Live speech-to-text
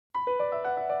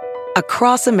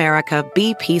Across America,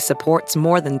 BP supports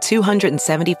more than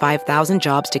 275,000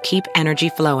 jobs to keep energy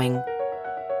flowing.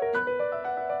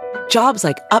 Jobs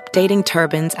like updating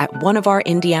turbines at one of our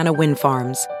Indiana wind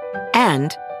farms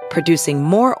and producing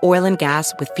more oil and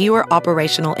gas with fewer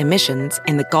operational emissions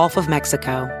in the Gulf of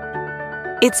Mexico.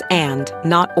 It's and,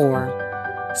 not or.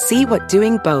 See what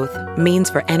doing both means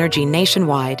for energy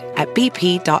nationwide at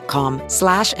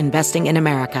bp.com/investing in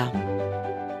America.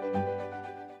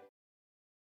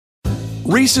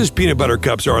 Reese's Peanut Butter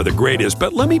Cups are the greatest,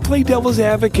 but let me play devil's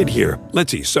advocate here.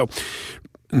 Let's see. So,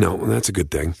 no, that's a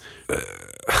good thing.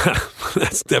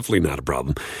 That's definitely not a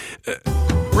problem.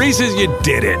 Reese's, you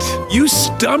did it. You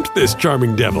stumped this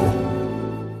charming devil.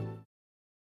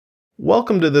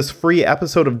 Welcome to this free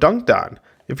episode of Dunked On.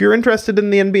 If you're interested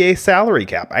in the NBA salary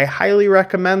cap, I highly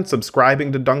recommend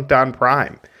subscribing to Dunked On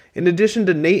Prime. In addition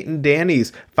to Nate and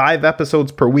Danny's 5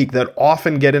 episodes per week that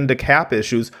often get into cap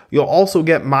issues, you'll also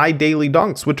get my daily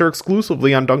dunks, which are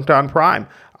exclusively on Dunked On Prime.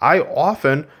 I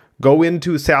often go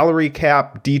into salary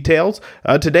cap details.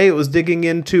 Today it was digging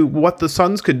into what the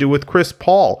Suns could do with Chris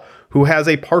Paul, who has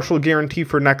a partial guarantee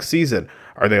for next season.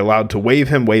 Are they allowed to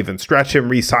waive and stretch him,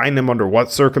 re-sign him under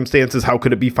what circumstances? How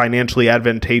could it be financially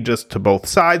advantageous to both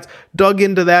sides? Dug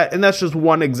into that, and that's just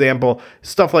one example.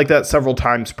 Stuff like that several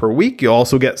times per week. You'll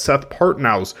also get Seth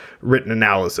Partnow's written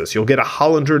analysis. You'll get a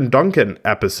Hollinger and Duncan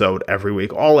episode every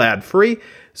week, all ad-free.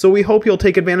 So we hope you'll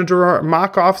take advantage of our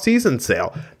mock off-season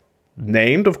sale.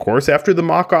 Named, of course, after the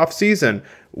mock-off season,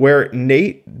 where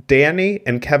Nate, Danny,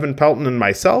 and Kevin Pelton and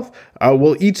myself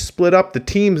will each split up the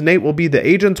teams. Nate will be the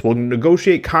agents. We'll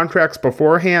negotiate contracts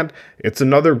beforehand. It's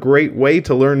another great way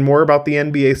to learn more about the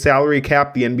NBA salary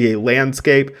cap, the NBA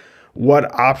landscape,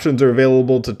 what options are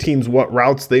available to teams, what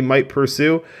routes they might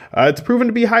pursue. It's proven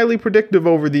to be highly predictive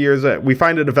over the years. We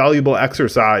find it a valuable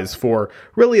exercise for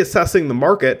really assessing the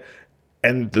market.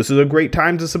 And this is a great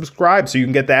time to subscribe so you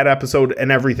can get that episode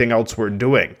and everything else we're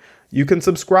doing. You can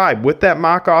subscribe with that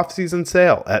mock off-season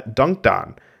sale at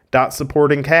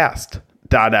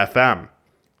dunkedon.supportingcast.fm.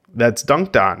 That's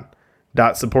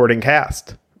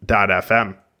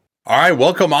dunkedon.supportingcast.fm. All right,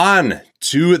 welcome on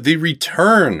to the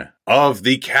return of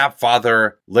the Cap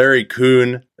Father, Larry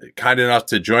Coon, kind enough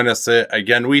to join us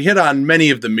again. We hit on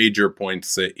many of the major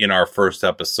points in our first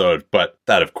episode, but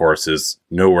that, of course, is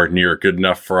nowhere near good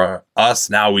enough for us.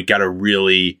 Now we got to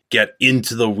really get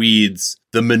into the weeds,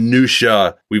 the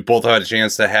minutia. We've both had a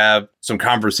chance to have some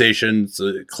conversations,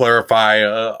 clarify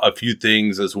a few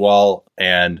things as well,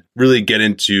 and really get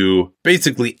into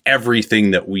basically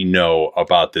everything that we know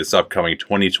about this upcoming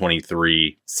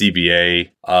 2023 CBA.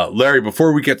 Larry,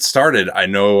 before we get started, I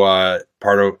know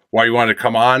part of why you wanted to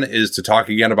come on is to talk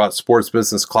again about Sports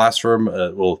Business Classroom.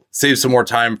 We'll save some more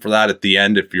time for that at the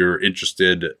end if you're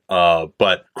interested.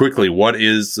 But quickly, what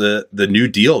is the new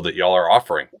deal that y'all are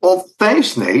offering? Well,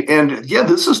 thanks, Nate. And yeah,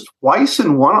 this is twice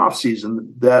in one off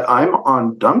season that I'm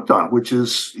on Dunked On, which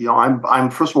is,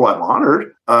 I'm first of all, I'm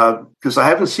honored because I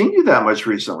haven't seen you that much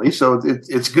recently. So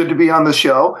it's good to be on the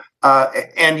show.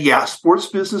 And yeah, Sports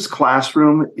Business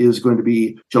Classroom is going to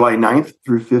be July 9th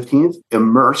through 15th,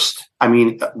 immersed. I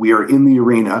mean, we are in the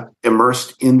arena,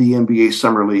 immersed in the NBA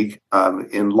Summer League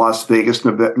in Las Vegas,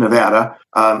 Nevada.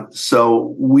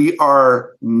 So we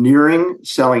are nearing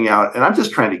selling out, and I'm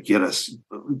just trying to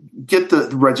get the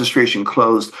registration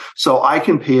closed so I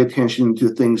can pay attention to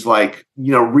things like,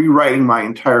 rewriting my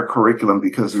entire curriculum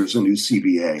because there's a new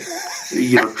CBA,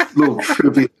 little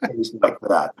trivia things like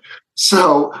that.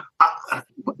 So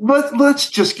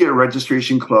let's just get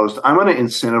registration closed. I'm going to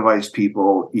incentivize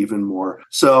people even more.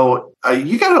 So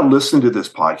you got to listen to this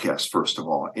podcast, first of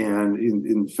all. And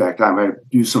in fact, I might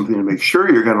do something to make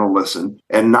sure you're going to listen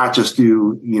and not just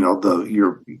do,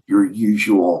 your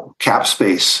usual cap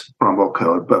space promo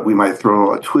code, but we might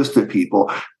throw a twist at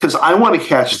people because I want to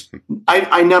catch,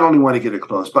 I not only want to get it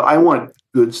closed, but I want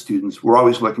good students. We're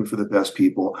always looking for the best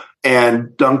people.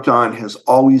 And Dunked On has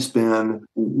always been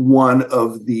one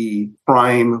of the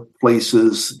prime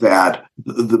places that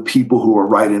the people who are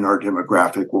right in our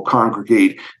demographic will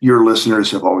congregate. Your listeners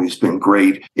have always been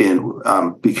great in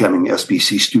becoming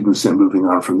SBC students and moving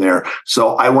on from there.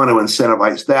 So I want to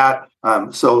incentivize that.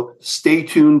 So stay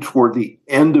tuned toward the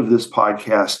end of this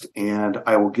podcast, and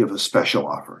I will give a special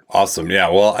offer. Awesome. Yeah.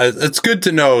 Well, it's good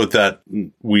to know that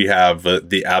we have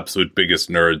the absolute biggest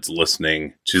nerds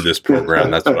listening to this program.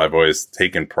 That's what I've always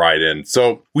taken pride in.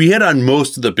 So we hit on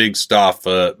most of the big stuff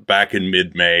back in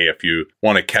mid-May. If you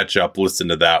want to catch up, listen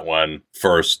to that one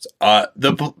first.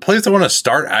 The place I want to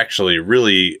start actually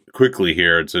really quickly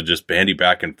here to just bandy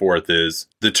back and forth is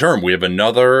the term. We have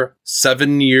another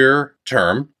 7-year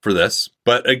term for this.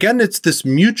 But again, it's this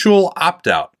mutual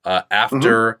opt-out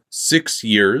after 6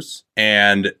 years,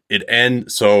 and it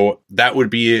ends. So that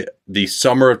would be the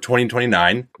summer of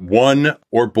 2029. One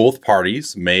or both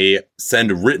parties may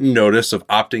send written notice of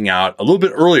opting out a little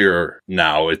bit earlier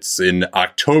now. It's in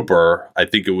October. I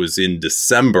think it was in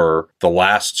December the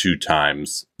last two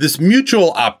times. This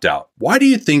mutual opt-out, why do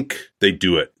you think they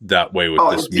do it that way with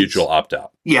this mutual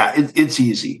opt-out? Yeah, it's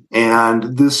easy.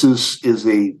 And this is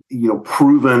a,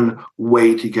 proven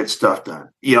way to get stuff done.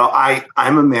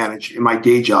 I'm a manager in my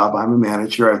day job. I'm a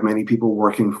manager. I have many people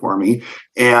working for me,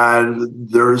 and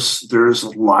there's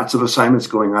lots of assignments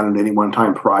going on at any one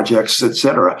time, projects,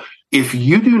 etc. If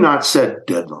you do not set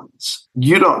deadlines,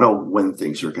 you don't know when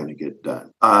things are going to get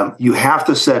done. You have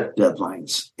to set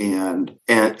deadlines, and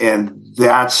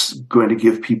that's going to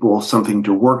give people something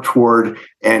to work toward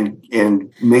and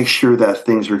make sure that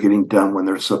things are getting done when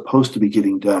they're supposed to be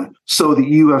getting done, so that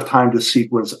you have time to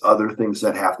sequence other things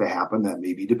that have to happen that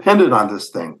may be dependent on this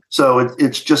thing. So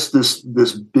it's just this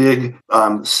big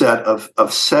set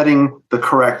of setting the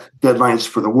correct deadlines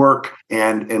for the work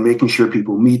and making sure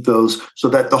people meet those so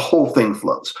that the whole thing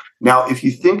flows. Now, if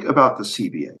you think about the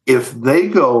CBA, if they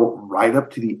go right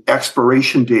up to the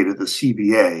expiration date of the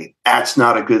CBA, that's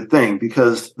not a good thing,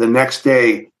 because the next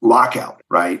day, lockout,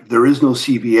 right? There is no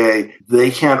CBA.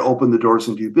 They can't open the doors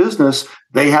and do business.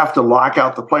 They have to lock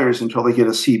out the players until they get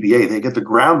a CBA. They get the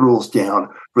ground rules down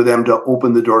for them to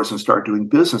open the doors and start doing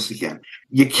business again.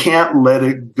 You can't let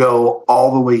it go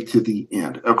all the way to the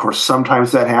end. Of course,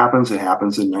 sometimes that happens. It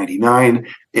happens in 99.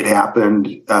 It happened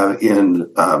in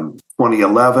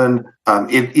 2011.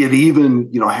 It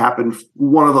even, happened,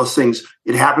 one of those things,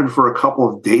 it happened for a couple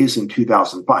of days in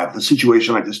 2005, the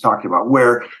situation I just talked about,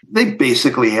 where they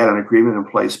basically had an agreement in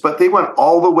place, but they went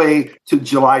all the way to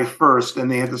July 1st, and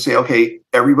they had to say, okay,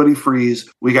 everybody freeze.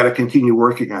 We got to continue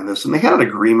working on this. And they had an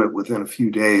agreement within a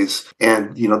few days,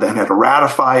 and, then had to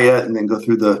ratify it and then go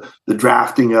through the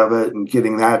drafting of it and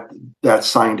getting that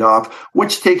signed off,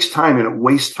 which takes time, and it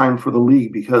wastes time for the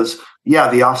league because, yeah,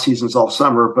 the off season's all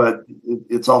summer, but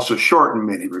it's also short in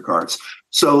many regards.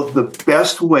 So the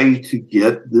best way to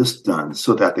get this done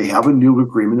so that they have a new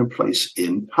agreement in place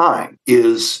in time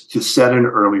is to set an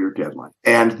earlier deadline.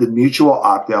 And the mutual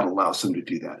opt-out allows them to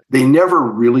do that. They never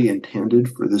really intended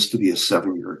for this to be a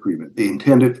 7-year agreement. They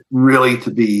intended really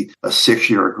to be a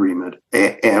 6-year agreement,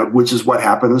 and which is what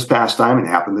happened this past time and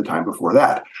happened the time before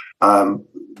that.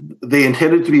 They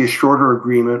intended to be a shorter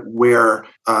agreement where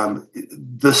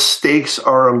the stakes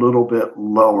are a little bit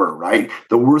lower, right?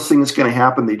 The worst thing that's going to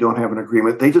happen, they don't have an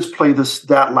agreement. They just play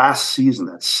that last season,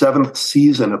 that 7th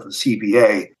season of the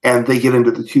CBA, and they get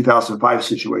into the 2005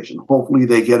 situation. Hopefully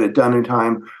they get it done in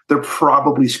time. They're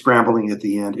probably scrambling at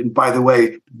the end. And by the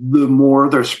way, the more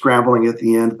they're scrambling at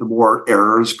the end, the more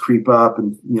errors creep up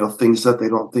and, things that they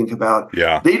don't think about.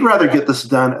 Yeah. They'd rather get this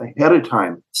done ahead of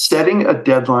time. Setting a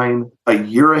deadline a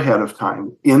year ahead of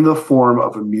time in the form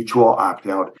of a mutual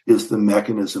opt-out is the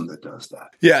mechanism that does that.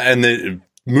 Yeah, and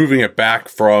moving it back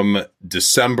from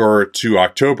December to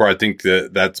October, I think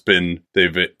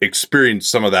they've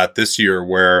experienced some of that this year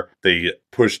where they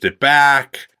pushed it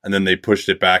back and then they pushed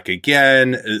it back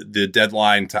again, the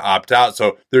deadline to opt out.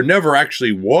 So there never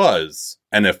actually was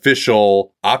an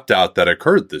official opt-out that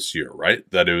occurred this year, right?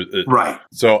 Right.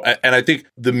 So, and I think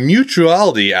the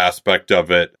mutuality aspect of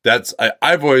it,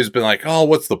 I've always been like, oh,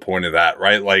 what's the point of that,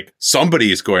 right? Like,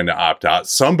 somebody's going to opt out,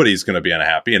 somebody's going to be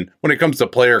unhappy. And when it comes to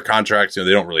player contracts, they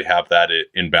don't really have that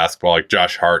in basketball. Like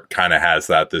Josh Hart kind of has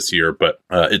that this year, but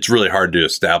it's really hard to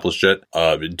establish it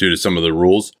due to some of the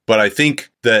rules. But I think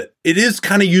that it is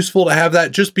kind of useful to have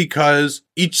that just because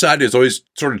each side is always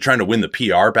sort of trying to win the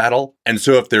PR battle. And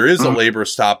so if there is a labor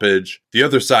stoppage, the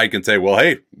other side can say, well,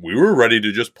 hey, we were ready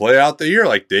to just play out the year.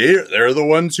 Like they're the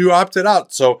ones who opted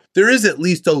out. So there is at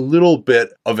least a little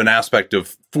bit of an aspect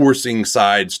of forcing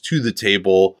sides to the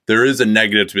table. There is a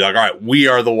negative to be like, all right, we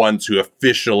are the ones who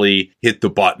officially hit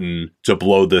the button to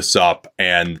blow this up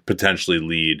and potentially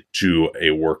lead to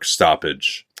a work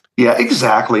stoppage. Yeah,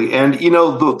 exactly. And,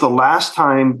 the last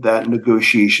time that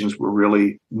negotiations were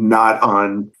really not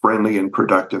on friendly and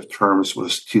productive terms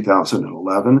was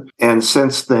 2011. And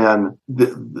since then,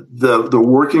 the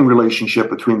working relationship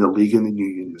between the league and the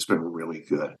union has been really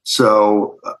good.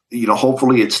 So,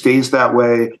 hopefully it stays that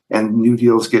way and new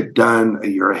deals get done a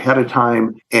year ahead of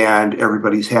time and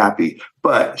everybody's happy.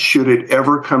 But should it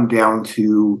ever come down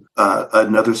to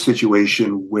another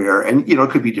situation where, and, it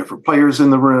could be different players in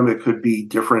the room, it could be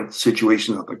different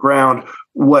situations on the ground,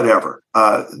 whatever.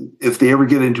 If they ever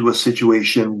get into a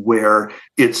situation where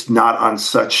it's not on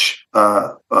such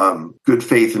good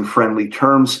faith and friendly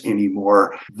terms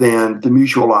anymore, then the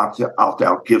mutual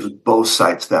opt-out gives both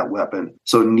sides that weapon.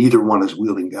 So neither one is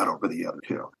wielding that over the other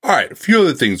two. All right. A few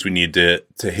other things we need to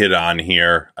hit on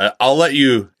here. I'll let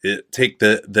you take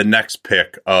the next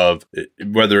pick of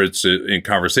whether it's in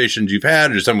conversations you've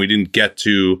had or something we didn't get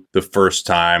to the first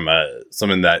time,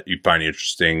 something that you find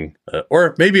interesting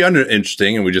or maybe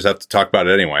uninteresting, and we just have to talk about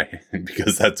it anyway,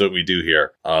 because that's what we do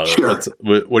here. Sure.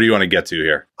 What do you want to get to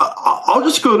here? I'll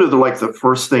just go to the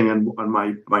first thing on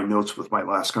my notes with my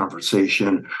last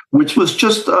conversation, which was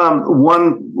just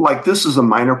one, like, this is a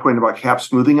minor point about cap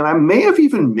smoothing, and I may have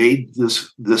even made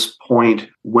this point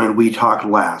when we talked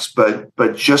last,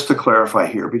 but just to clarify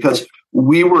here, because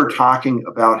we were talking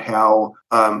about how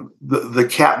the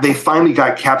cap, they finally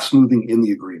got cap smoothing in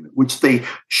the agreement, which they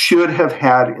should have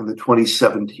had in the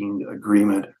 2017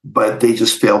 agreement, but they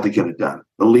just failed to get it done.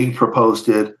 The league proposed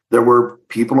it. There were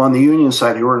people on the union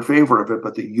side who were in favor of it,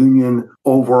 but the union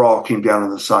overall came down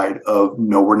on the side of,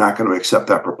 no, we're not going to accept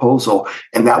that proposal.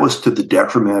 And that was to the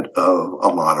detriment of a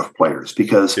lot of players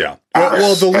because the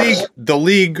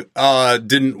league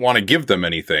didn't want to give them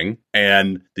anything,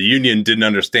 and the union didn't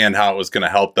understand how it was going to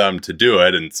help them to do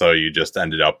it. And so you just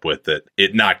ended up with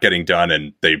it not getting done,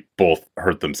 and they both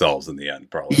hurt themselves in the end,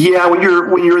 probably. Yeah, when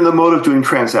you're in the mode of doing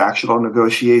transactional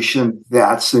negotiation,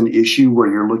 that's an issue where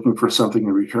you're looking for something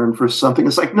in return for something.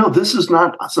 It's like, no, this is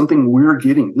not something we're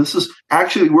getting. This is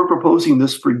actually, we're proposing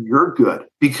this for your good,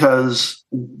 because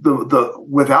the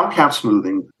without cap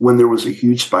smoothing, when there was a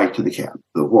huge spike to the cap,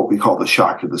 what we call the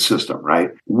shock to the system, right?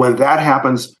 When that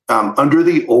happens, under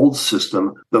the old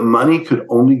system, the money could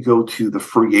only go to the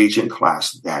free agent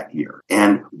class that year.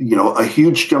 And, a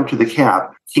huge jump to the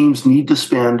cap, teams need to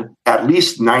spend at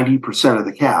least 90% of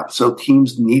the cap. So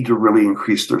teams need to really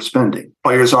increase their spending.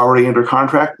 Players already under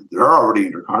contract, they're already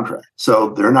under contract. So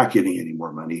they're not getting any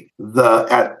more money.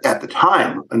 At the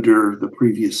time, under the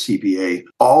previous CBA,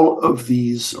 all of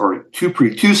these, or two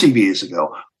CBAs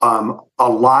ago, a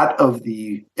lot of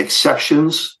the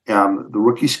exceptions, the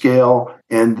rookie scale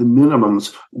and the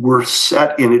minimums were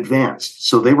set in advance.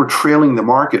 So they were trailing the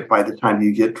market by the time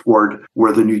you get toward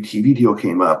where the new TV deal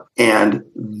came up. And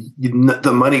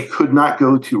the money could not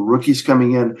go to rookies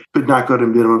coming in, could not go to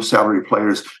minimum salary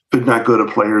players, could not go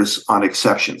to players on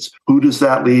exceptions. Who does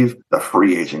that leave? The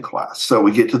free agent class. So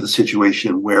we get to the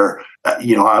situation where,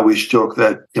 I always joke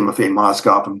that Timofey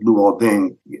Mozgov and Luol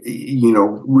Deng,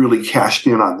 really cashed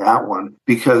in on that one,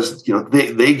 because,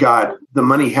 they got, the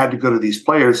money had to go to these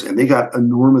players, and they got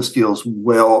enormous deals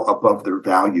well above their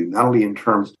value, not only in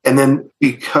terms, and then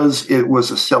because it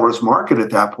was a seller's market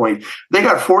at that point, they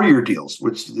got 4-year deals,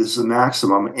 which is the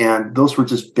maximum. And those were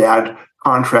just bad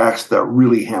contracts that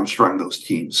really hamstrung those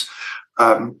teams.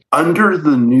 Under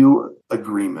the new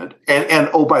agreement, and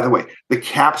oh, by the way, the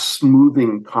cap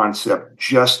smoothing concept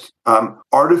just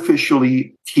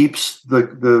artificially keeps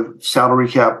the salary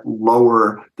cap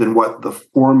lower than what the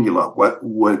formula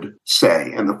would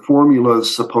say. And the formula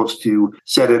is supposed to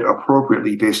set it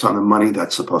appropriately based on the money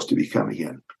that's supposed to be coming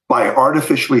in. By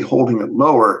artificially holding it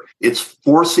lower, it's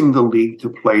forcing the league to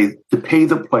pay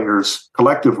the players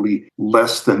collectively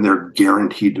less than they're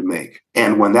guaranteed to make.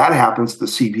 And when that happens, the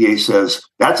CBA says,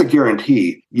 that's a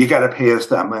guarantee. You got to pay us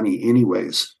that money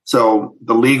anyways. So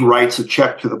the league writes a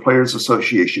check to the Players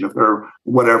Association. If they're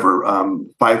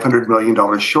 $500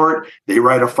 million short, they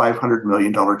write a $500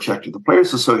 million check to the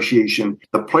Players Association.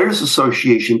 The Players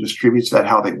Association distributes that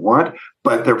how they want,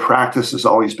 but their practice has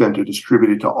always been to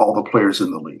distribute it to all the players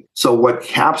in the league. So what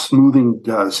cap smoothing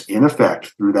does, in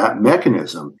effect, through that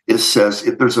mechanism, is says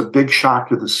if there's a big shock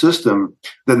to the system,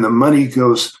 then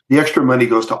the extra money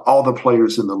goes to all the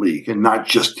players in the league, and not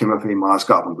just Timofey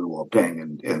Mozgov and Luol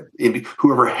Deng and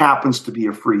whoever happens to be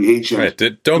a free agent.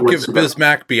 Right. Don't give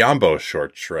Bismack Biyombo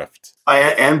short shrift.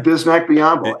 And Bismack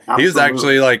Biyombo. He's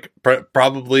actually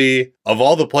probably, of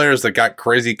all the players that got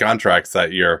crazy contracts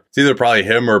that year, it's either probably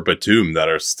him or Batum that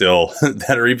are still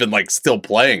still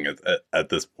playing at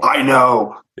this point. I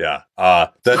know. Yeah.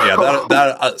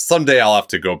 Someday I'll have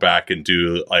to go back and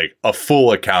do a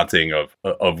full accounting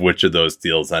of which of those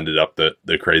deals ended up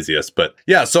the craziest. But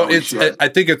yeah, so I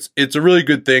think it's a really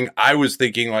good thing. I was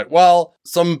thinking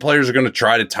some players are going to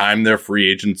try to time their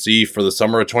free agency for the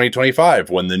summer of 2025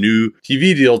 when the new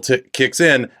TV deal kicks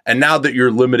in. And now that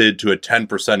you're limited to a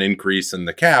 10% increase in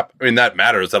the cap, I mean, that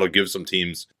matters. That'll give some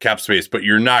teams cap space, but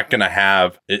you're not going to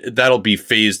have, that'll be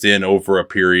phased in over a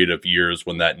period of years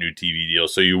when that new TV deal.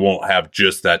 So you won't have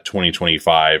just that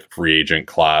 2025 free agent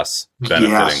class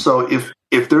benefiting. Yeah, so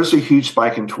if there's a huge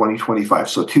spike in 2025,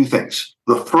 so two things.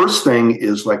 The first thing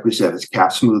is, like we said, it's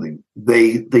cap smoothing.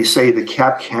 They say the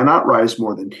cap cannot rise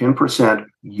more than 10%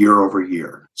 year over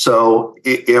year. So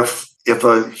if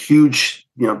a huge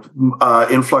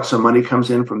influx of money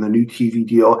comes in from the new TV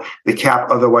deal, the cap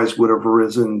otherwise would have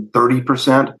risen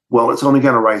 30%. Well, it's only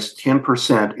going to rise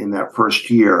 10% in that first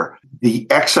year. The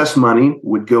excess money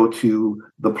would go to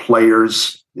the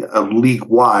players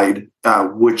league-wide,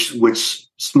 which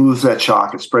smooths that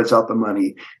shock. It spreads out the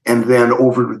money. And then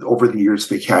over the years,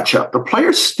 they catch up. The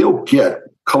players still get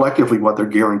collectively what they're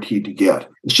guaranteed to get.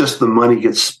 It's just the money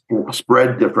gets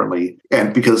spread differently,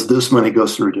 and because this money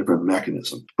goes through a different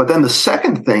mechanism. But then the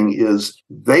second thing is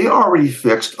they already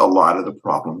fixed a lot of the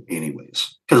problem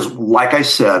anyways. Because like I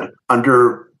said,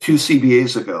 under 2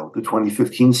 CBAs ago, the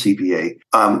 2015 CBA,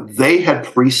 they had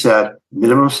preset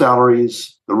minimum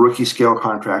salaries, the rookie scale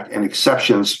contract, and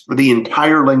exceptions for the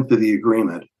entire length of the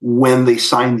agreement when they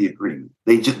signed the agreement.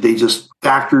 They just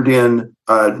factored in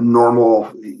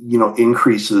normal,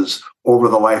 increases over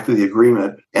the life of the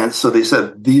agreement. And so they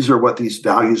said, these are what these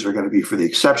values are going to be for the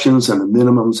exceptions and the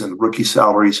minimums and rookie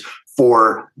salaries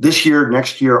for this year,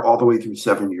 next year, all the way through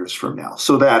 7 years from now,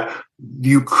 so that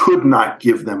you could not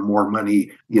give them more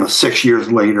money, 6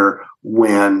 years later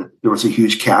when there was a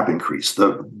huge cap increase.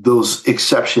 Those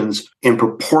exceptions in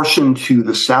proportion to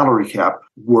the salary cap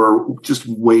were just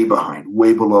way behind,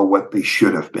 way below what they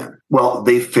should have been. Well,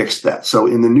 they fixed that. So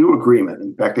in the new agreement,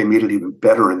 in fact, they made it even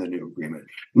better in the new agreement.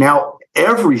 Now,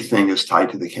 everything is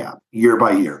tied to the cap year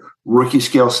by year. Rookie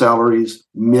scale salaries,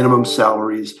 minimum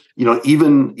salaries,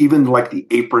 even like the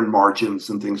apron margins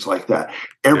and things like that.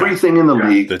 Everything in the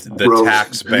league. The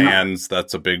tax bans,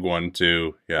 that's a big one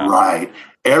too. Yeah. Right.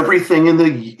 Everything in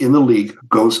the league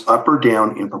goes up or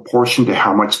down in proportion to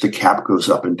how much the cap goes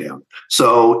up and down.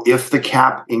 So if the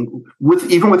cap,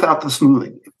 even without the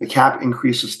smoothing, if the cap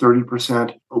increases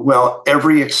 30%, well,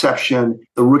 every exception,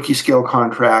 the rookie scale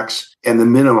contracts and the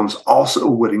minimums also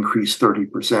would increase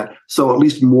 30%. So at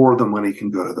least more of the money can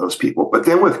go to those people. But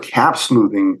then with cap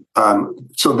smoothing,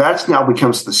 so that's now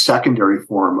becomes the secondary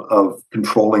form of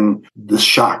controlling the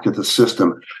shock to the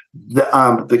system.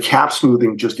 The cap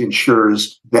smoothing just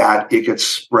ensures that it gets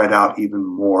spread out even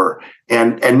more.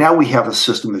 And now we have a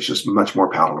system that's just much more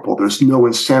palatable. There's no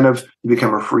incentive to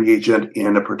become a free agent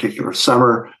in a particular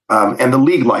summer. And the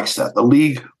league likes that. The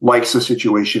league likes a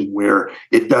situation where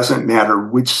it doesn't matter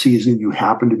which season you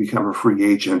happen to become a free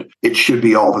agent. It should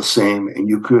be all the same. And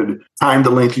you could time the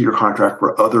length of your contract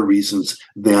for other reasons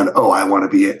than, I want to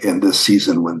be in this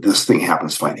season when this thing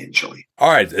happens financially.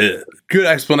 All right. Good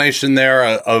explanation there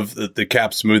of the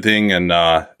cap smoothing. And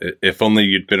if only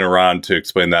you'd been around to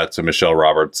explain that to Michelle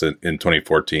Roberts in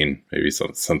 2014, maybe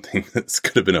something that's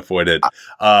could have been avoided.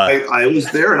 I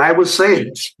was there and I was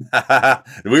saying it.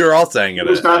 We were all saying it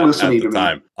was not listening at the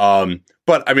time.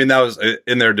 But I mean, that was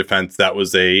in their defense. That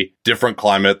was a different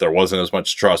climate. There wasn't as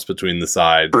much trust between the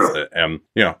sides. Sure. And,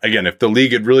 again, if the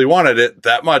league had really wanted it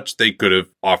that much, they could have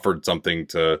offered something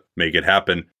to make it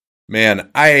happen. Man,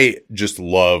 I just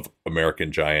love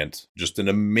American Giant. Just an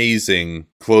amazing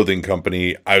clothing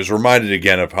company. I was reminded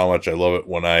again of how much I love it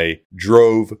when I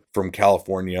drove from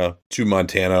California to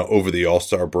Montana over the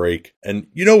All-Star break. And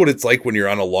you know what it's like when you're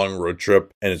on a long road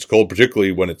trip and it's cold,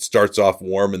 particularly when it starts off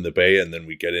warm in the Bay and then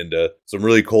we get into some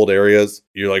really cold areas.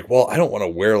 You're like, well, I don't want to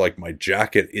wear like my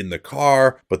jacket in the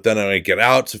car, but then when I get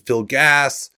out to fill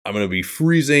gas, I'm going to be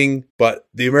freezing. But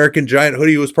the American Giant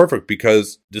hoodie was perfect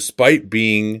because despite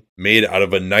being made out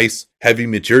of a nice heavy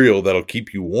material that'll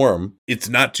keep you warm, it's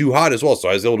not too hot as well. So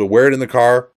I was able to wear it in the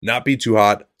car, not be too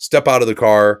hot, step out of the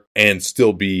car, and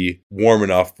still be warm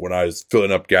enough when I was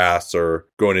filling up gas or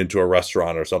going into a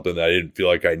restaurant or something that I didn't feel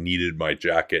like I needed my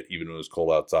jacket even when it was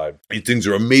cold outside. These things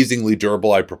are amazingly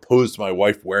durable. I proposed to my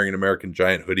wife wearing an American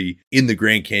Giant hoodie in the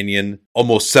Grand Canyon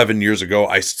almost 7 years ago.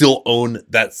 I still own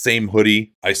that same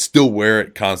hoodie. I still wear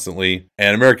it constantly.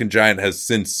 And American Giant has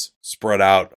since spread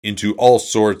out into all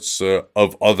sorts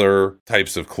of other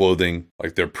types of clothing,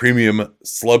 like their premium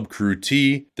Slub Crew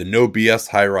tee, the No BS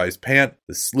high-rise pant,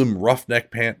 the slim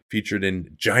roughneck pant featured in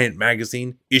Giant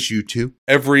Magazine, issue 2.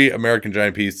 Every American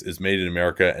Giant piece is made in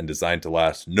America and designed to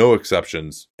last, no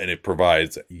exceptions, and it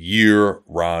provides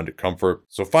year-round comfort.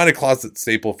 So find a closet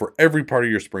staple for every part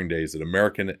of your spring days at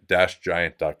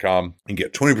American-Giant.com and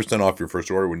get 20% off your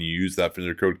first order when you use that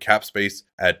vendor code CAPSPACE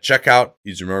at checkout.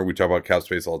 Easy to remember, we talk about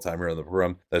CAPSPACE all the time here on the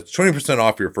program. That's 20%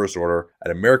 off your first order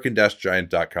at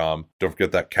American-Giant.com. Don't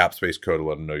forget that CAPSPACE code to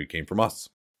let them know you came from us.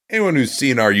 Anyone who's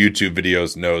seen our YouTube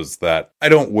videos knows that I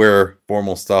don't wear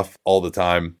formal stuff all the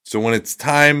time. So when it's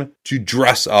time to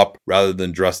dress up rather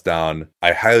than dress down,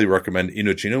 I highly recommend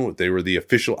Indochino. They were the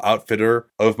official outfitter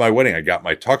of my wedding. I got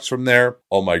my tux from there.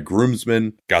 All my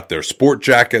groomsmen got their sport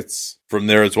jackets from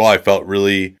there as well. I felt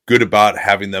really good about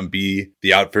having them be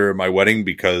the outfitter of my wedding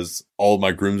because all of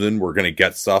my groomsmen were going to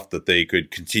get stuff that they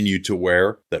could continue to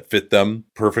wear that fit them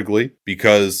perfectly.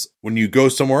 Because when you go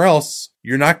somewhere else,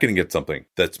 you're not going to get something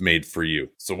that's made for you.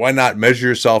 So why not measure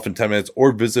yourself in 10 minutes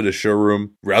or visit a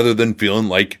showroom rather than feeling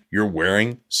like you're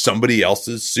wearing somebody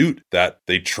else's suit that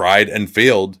they tried and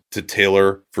failed to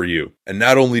tailor for you. And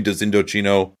not only does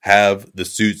Indochino have the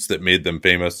suits that made them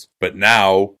famous, but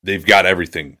now they've got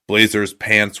everything. Blazers,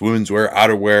 pants, women's wear,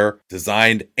 outerwear,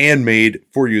 designed and made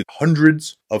for you.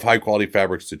 Hundreds of high quality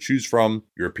fabrics to choose from.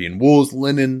 European wools,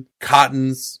 linen,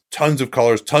 cottons, tons of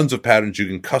colors, tons of patterns. You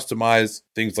can customize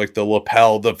things like the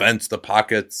lapel, the vents, the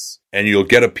pockets, and you'll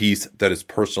get a piece that is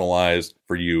personalized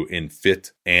for you in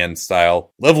fit and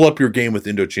style. Level up your game with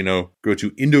Indochino. Go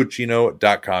to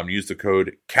Indochino.com. Use the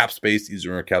code CAPSPACE. Use the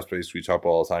CAPSPACE we talk about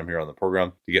all the time here on the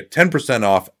program to get 10%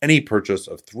 off any purchase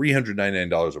of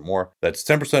 $399 or more. That's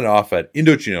 10% off at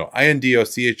Indochino,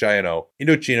 Indochino,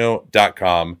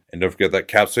 Indochino.com. And don't forget that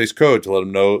CAPSPACE code to let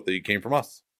them know that you came from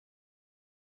us.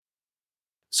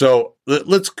 So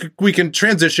we can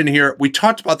transition here. We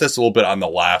talked about this a little bit on the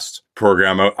last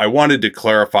program. I wanted to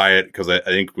clarify it because I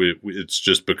think it's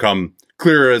just become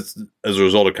clear as a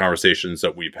result of conversations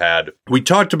that we've had. We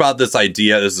talked about this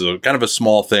idea. This is kind of a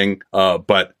small thing,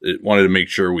 but wanted to make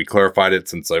sure we clarified it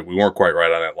since we weren't quite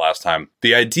right on it last time.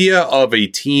 The idea of a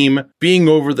team being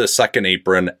over the second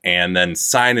apron and then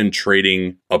sign and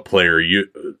trading a player.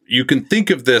 You can think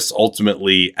of this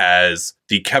ultimately as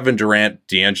the Kevin Durant,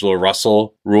 D'Angelo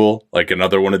Russell rule, like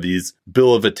another one of these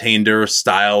Bill of Attainder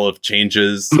style of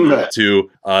changes to,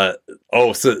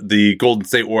 so the Golden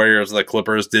State Warriors, the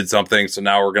Clippers did something, so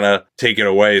now we're going to take it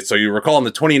away. So you recall in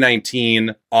the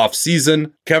 2019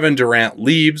 offseason, Kevin Durant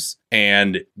leaves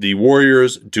and the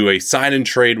Warriors do a sign and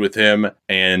trade with him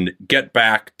and get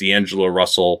back D'Angelo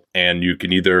Russell. And you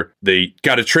can they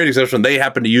got a trade exception. They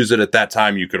happen to use it at that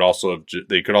time. They could also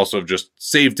have just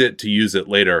saved it to use it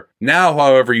later. Now,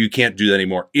 however, you can't do that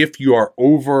anymore. If you are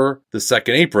over the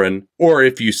second apron, or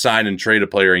if you sign and trade a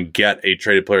player and get a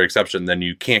traded player exception, then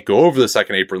you can't go over the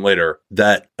second apron later.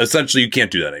 That essentially you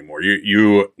can't do that anymore.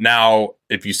 You now,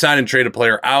 if you sign and trade a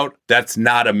player out, that's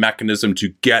not a mechanism to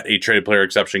get a traded player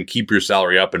exception, keep your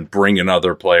salary up, and bring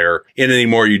another player in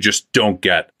anymore. You just don't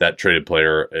get that traded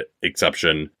player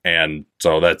exception. And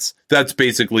so that's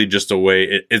basically just a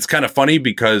way. It's kind of funny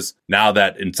because now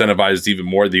that incentivizes even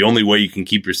more. The only way you can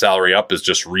keep your salary up is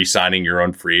just re-signing your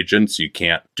own free agents. You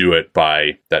can't do it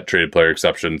by that traded player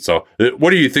exception. So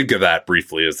what do you think of that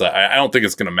briefly? I don't think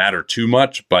it's going to matter too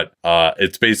much, but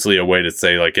it's basically a way to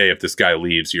say like, hey, if this guy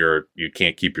leaves, you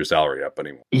can't keep your salary up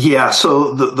anymore. Yeah.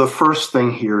 So the first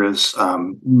thing here is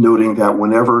noting that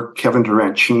whenever Kevin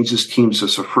Durant changes teams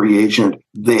as a free agent,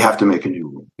 they have to make a new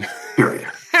rule, period.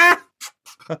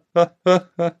 All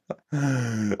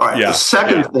right. Yeah, the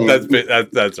second thing.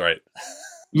 That's right.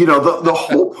 The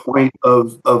whole point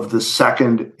of the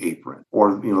second apron,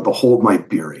 or, the hold my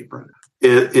beer apron,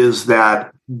 is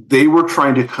that they were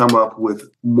trying to come up with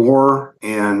more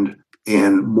and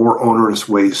more onerous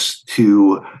ways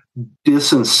to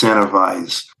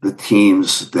disincentivize the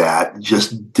teams that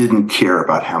just didn't care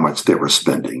about how much they were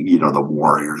spending. The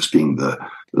Warriors being the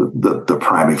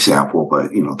prime example,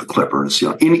 but the Clippers,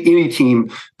 any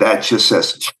team that just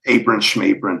says apron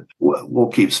schmapron, we'll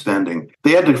keep spending.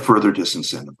 They had to further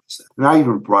disincentivize that. And I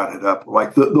even brought it up,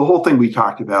 like the whole thing we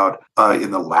talked about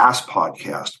in the last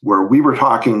podcast, where we were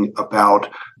talking about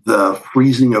the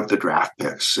freezing of the draft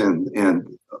picks and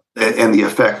the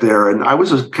effect there. And I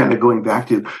was just kind of going back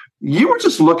to, you were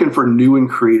just looking for new and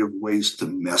creative ways to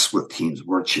mess with teams,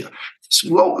 weren't you?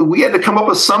 Well, we had to come up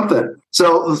with something.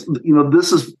 So,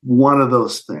 this is one of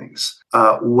those things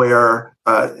where,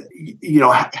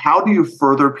 how do you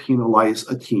further penalize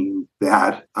a team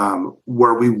that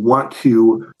where we want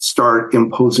to start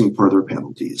imposing further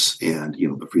penalties? And,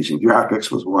 the freezing draft picks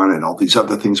was one, and all these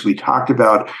other things we talked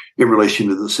about in relation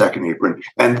to the second apron.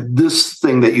 And this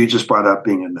thing that you just brought up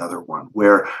being another one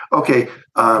where, okay,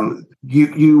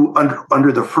 you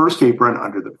under the first apron,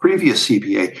 under the previous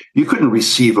CBA, you couldn't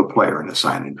receive a player in a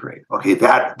sign and trade. Okay,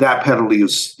 that penalty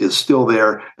is still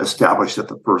there, established at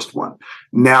the first one.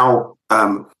 Now,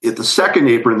 at the second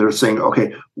apron, they're saying,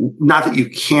 okay, not that you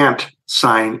can't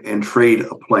sign and trade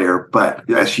a player, but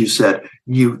as you said,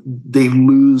 they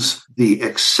lose the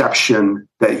exception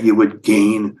that you would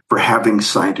gain for having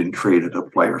signed and traded a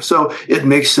player. So it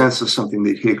makes sense as something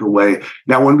they take away.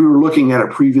 Now, when we were looking at it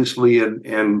previously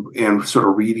and sort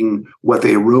of reading what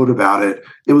they wrote about it,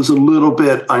 it was a little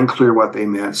bit unclear what they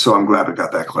meant. So I'm glad we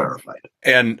got that clarified.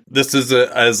 And this is,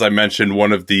 as I mentioned,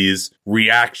 one of these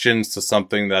reactions to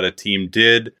something that a team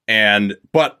did.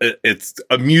 But it's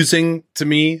amusing to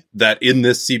me that in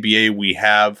this CBA, we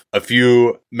have a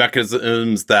few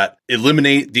mechanisms that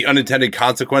eliminate the unintended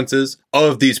consequences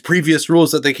of these previous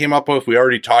rules that they came up with. We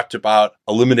already talked about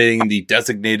eliminating the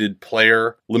designated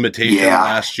player limitation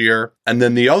last year. And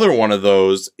then the other one of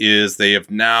those is they have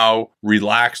now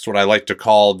relaxed what I like to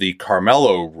call the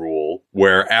Carmelo rule,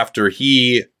 where after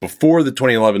before the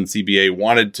 2011 CBA,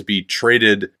 wanted to be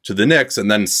traded to the Knicks and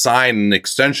then sign an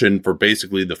extension for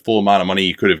basically the full amount of money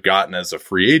he could have gotten as a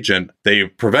free agent, they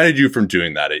prevented you from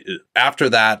doing that. After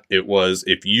that, it was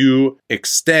if you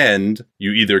extend,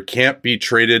 you either can't be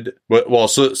traded.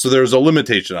 So there's a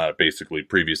limitation on it, basically.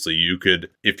 Previously, you could,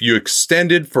 if you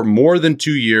extended for more than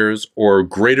 2 years or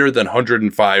greater than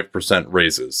 105%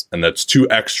 raises, and that's 2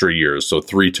 extra years, so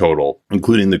 3 total,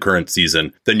 including the current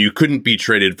season, then you couldn't be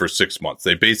traded for 6 months.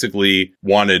 They basically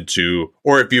wanted to,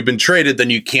 or if you've been traded, then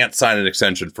you can't sign an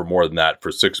extension for more than that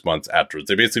for 6 months afterwards.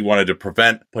 They basically wanted to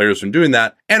prevent players from doing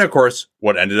that. And of course,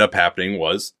 what ended up happening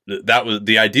was that was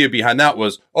the idea behind that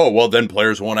was, oh, well, then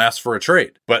players won't ask for a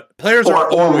trade. But players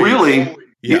are always... really...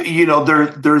 Yeah.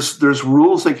 There's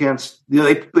rules against,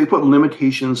 they put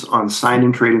limitations on sign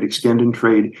and trade and extend and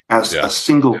trade as a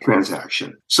single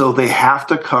transaction. So they have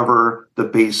to cover the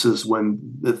bases when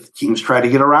the teams try to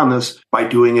get around this by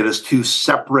doing it as 2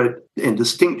 separate and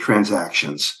distinct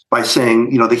transactions by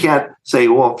saying, they can't say,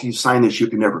 well, if you sign this, you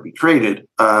can never be traded.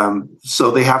 So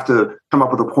they have to come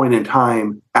up with a point in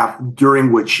time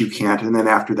during which you can't. And then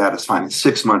after that, it's fine.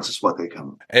 6 months is what they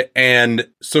come. And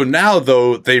so now,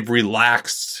 though, they've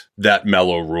relaxed that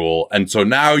Melo rule. And so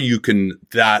now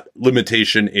that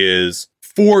limitation is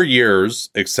 4 years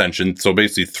extension. So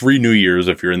basically 3 new years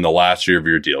if you're in the last year of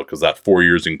your deal, because that 4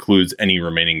 years includes any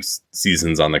remaining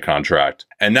seasons on the contract.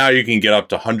 And now you can get up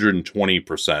to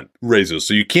 120% raises.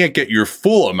 So you can't get your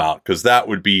full amount because that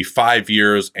would be 5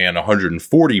 years and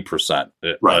 140%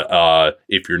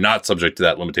 if you're not subject to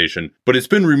that limitation. But it's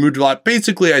been removed a lot,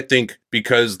 basically, I think,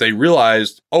 because they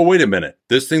realized, oh, wait a minute,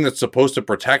 this thing that's supposed to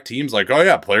protect teams, like, oh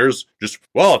yeah, players just,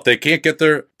 well, if they can't get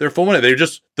their full money,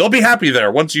 they'll be happy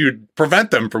there once you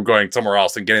prevent them from going somewhere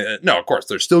else and getting it. No, of course,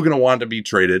 they're still going to want to be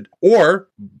traded. Or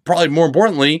probably more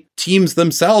importantly, teams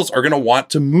themselves are going to want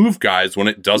to move guys when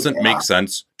it doesn't make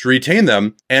sense to retain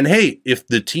them. And hey, if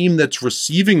the team that's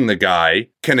receiving the guy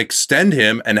can extend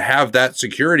him and have that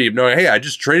security of knowing, hey, I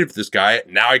just traded for this guy,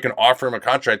 now I can offer him a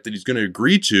contract that he's going to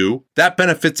agree to, that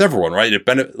benefits everyone, right?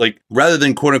 Rather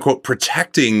than quote unquote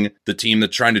protecting the team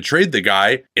that's trying to trade the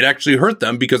guy, it actually hurt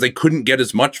them because they couldn't get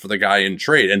as much for the guy in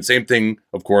trade. And same thing,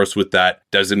 of course, with that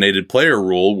designated player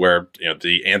rule where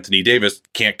the Anthony Davis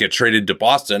can't get traded to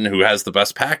Boston, who has the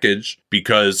best package,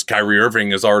 because Kyrie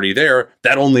Irving is already there.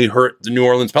 That only hurt the New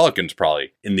Orleans Pelicans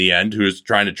probably in the end, who's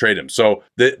trying to trade him. So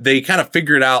they kind of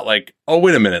figured out like, oh,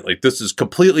 wait a minute, like this is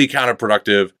completely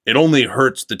counterproductive. It only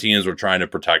hurts the teams we're trying to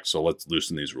protect. So let's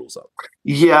loosen these rules up.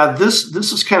 Yeah, this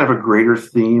is kind of a greater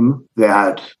theme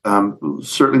that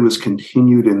certainly was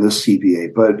continued in this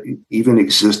CBA, but even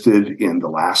existed in the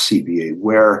last CBA,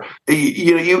 where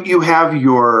you have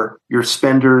your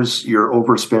spenders, your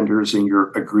overspenders, and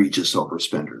your egregious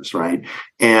overspenders, right?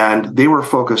 And they were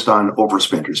focused on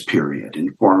overspenders, period, in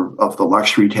the form of the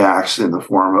luxury tax, in the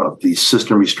form of the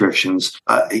system restrictions,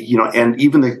 and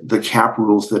even the cap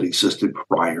rules that existed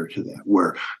prior to that,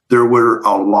 where there were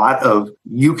a lot of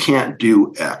you can't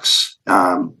do X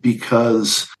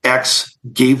because X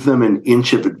gave them an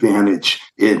inch of advantage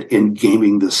in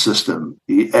gaming the system.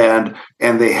 And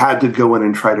they had to go in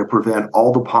and try to prevent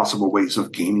all the possible ways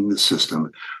of gaming the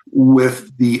system,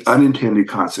 with the unintended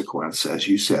consequence, as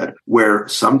you said, where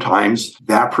sometimes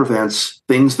that prevents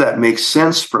things that make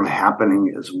sense from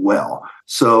happening as well.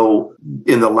 So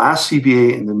in the last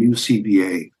CBA and the new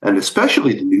CBA, and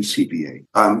especially the new CBA,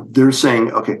 they're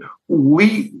saying, okay,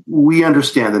 we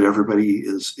understand that everybody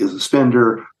is a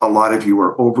spender. A lot of you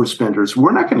are overspenders.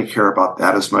 We're not going to care about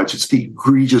that as much. It's the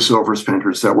egregious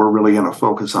overspenders that we're really going to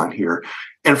focus on here.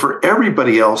 And for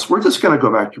everybody else, we're just going to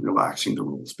go back to relaxing the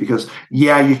rules because,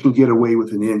 yeah, you can get away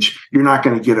with an inch. You're not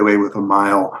going to get away with a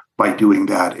mile by doing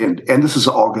that. And this is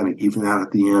all going to even out at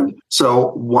the end.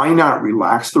 So why not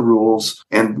relax the rules?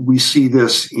 And we see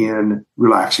this in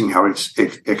relaxing how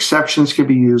exceptions can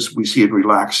be used. We see it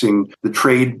relaxing the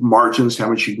trade margins, how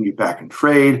much you can get back in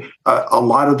trade. A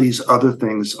lot of these other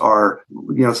things are,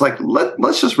 it's like,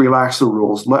 let's just relax the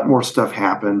rules, let more stuff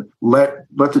happen, let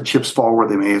the chips fall where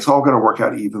they may. It's all going to work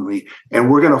out evenly.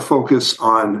 And we're going to focus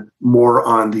more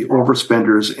on the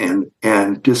overspenders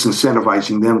and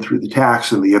disincentivizing them through the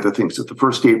tax and the other things at the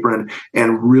first apron,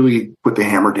 and really put the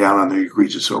hammer down on the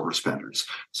egregious overspenders.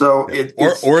 So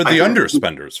or the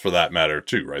underspenders for that matter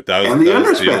too, right? That was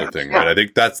the other thing, right? I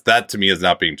think that to me is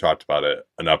not being talked about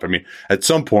enough. I mean, at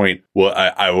some point,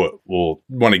 I will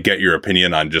want to get your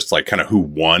opinion on just like kind of who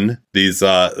won these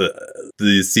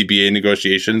CBA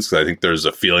negotiations, because I think there's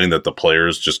a feeling that the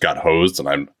players just got hosed, and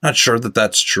I'm not sure that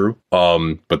that's true.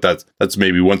 But that's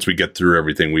maybe once we get through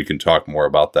everything, we can talk more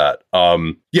about that.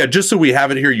 Yeah, just so we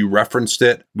have it here, you referenced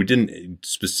it. We didn't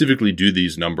specifically do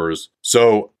these numbers.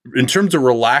 So in terms of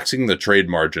relaxing the trade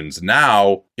margins,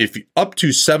 now, if up to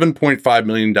 $7.5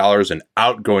 million in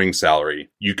outgoing salary,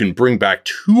 you can bring back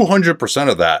 200%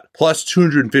 of that plus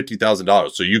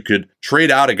 $250,000. So you could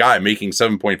trade out a guy making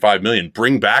 $7.5 million,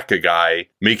 bring back a guy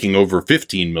making over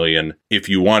 $15 million if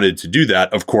you wanted to do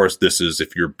that. Of course, this is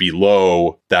if you're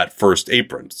below that first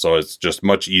apron. So it's just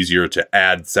much easier to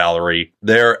add salary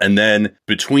there. And then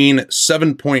between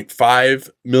 $7.5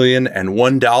 million and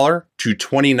 $1 to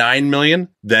 $29 million,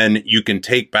 then you can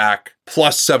take back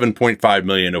plus $7.5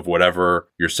 million of whatever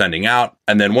you're sending out.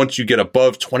 And then once you get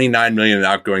above $29 million in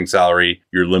outgoing salary,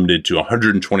 you're limited to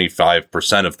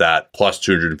 125% of that plus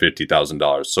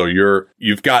 $250,000. So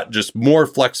you've got just more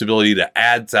flexibility to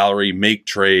add salary, make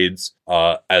trades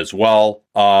as well.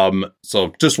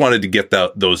 So just wanted to get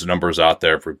those numbers out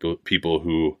there for people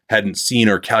who hadn't seen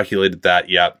or calculated that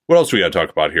yet. What else we got to talk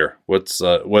about here? What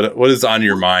is on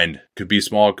your mind? Could be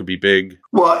small, could be big.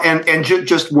 Well, and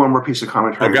just one more piece of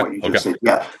commentary on what you just said.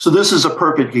 Yeah. So this is a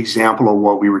perfect example of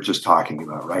what we were just talking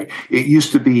about, right? It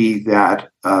used to be that,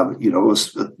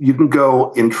 you can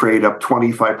go and trade up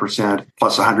 25%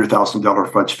 plus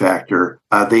 $100,000 fudge factor.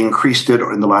 They increased it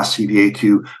in the last CBA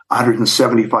to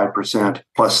 175%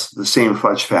 plus the same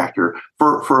fudge factor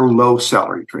for low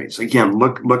salary trades. Again,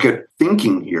 look at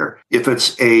thinking here. If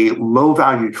it's a low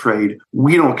value trade,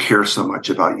 we don't care so much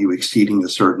about you exceeding a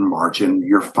certain margin.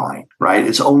 You're fine, right?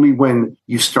 It's only when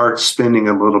you start spending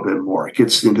a little bit more, it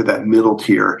gets into that middle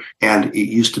tier, and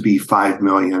it used to be 5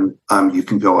 million. You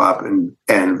can go up and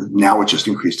now it just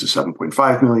increased to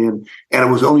 7.5 million. And it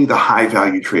was only the high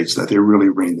value trades that they really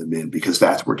reined them in, because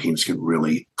that's where teams can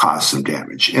really cause some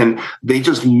damage. And they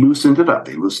just loosened it up.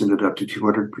 They loosened it up to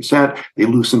 200%. They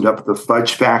loosened up the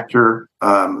fudge factor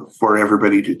for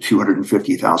everybody to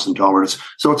 $250,000.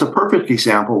 So it's a perfect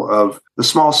example of the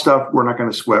small stuff we're not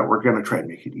going to sweat. We're going to try to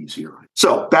make it easier.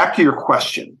 So back to your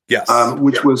question, yes,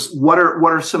 which was what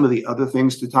are some of the other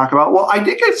things to talk about? Well, I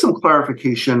did get some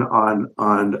clarification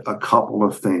on a couple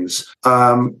of things.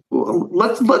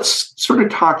 Let's sort of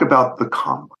talk about the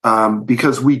combine,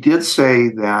 because we did say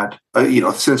that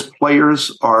since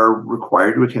players are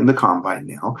required to attend the combine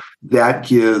now, that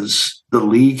gives the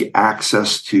league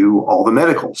access to all the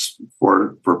medicals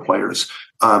for players,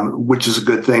 which is a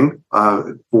good thing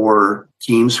for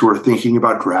teams who are thinking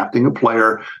about drafting a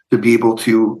player to be able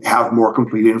to have more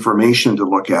complete information to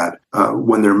look at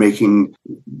when they're making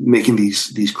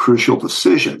these crucial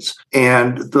decisions.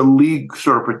 And the league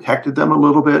sort of protected them a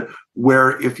little bit,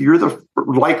 where if you're the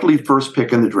likely first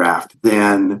pick in the draft,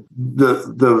 then the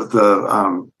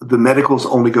medicals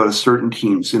only go to certain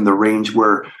teams in the range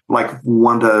where like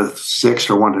 1 to 6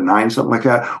 or 1 to 9, something like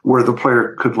that, where the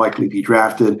player could likely be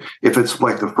drafted. If it's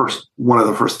like one of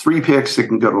the first 3 picks, it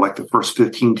can go to like the first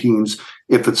 15 teams.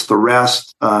 If it's the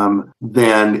rest,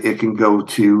 then it can go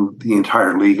to the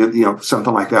entire league,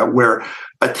 something like that, where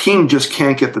a team just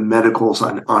can't get the medicals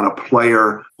on a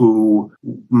player who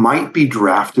might be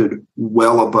drafted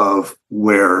well above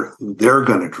where they're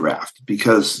going to draft,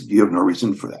 because you have no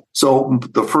reason for that. So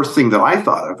the first thing that I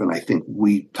thought of, and I think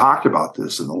we talked about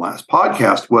this in the last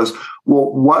podcast, was,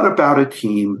 well, what about a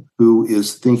team who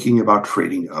is thinking about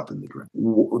trading up in the draft?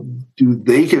 Do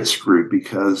they get screwed?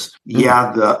 Because,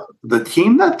 the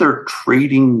team that they're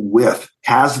trading with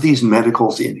has these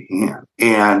medicals in hand,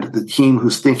 and the team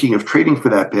who's thinking of trading for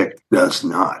that pick does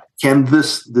not. Can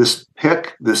this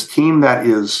team that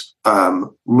is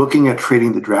looking at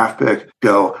trading the draft pick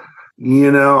go,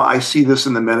 I see this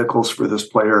in the medicals for this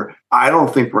player. I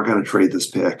don't think we're going to trade this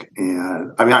pick.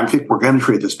 And I think we're going to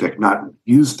trade this pick, not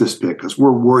use this pick, because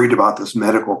we're worried about this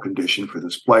medical condition for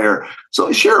this player.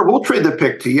 So sure, we'll trade the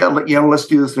pick to you. Let's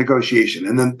do this negotiation.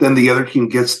 And then the other team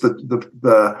gets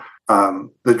the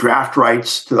draft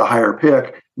rights to the higher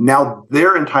pick. Now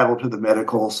they're entitled to the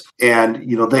medicals, and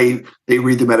they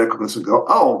read the medicals and go,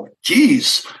 "Oh,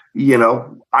 geez,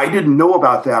 I didn't know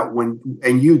about that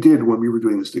and you did when we were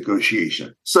doing this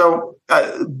negotiation." So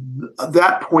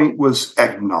that point was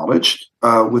acknowledged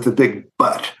with a big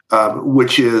but,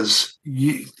 which is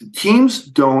teams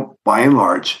don't, by and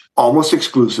large, almost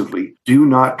exclusively, do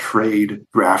not trade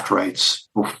draft rights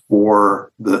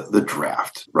before the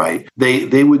draft, right?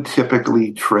 They would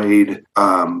typically trade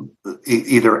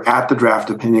either at the draft,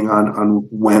 depending on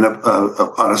when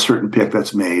on a certain pick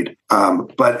that's made,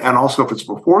 and also if it's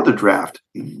before the draft,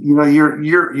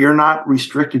 you're not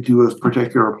restricted to a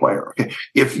particular player. Okay,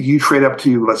 if you trade up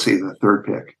to, let's say, the third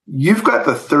pick, you've got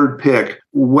the third pick,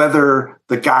 whether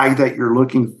the guy that you're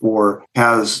looking for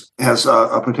has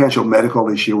a potential medical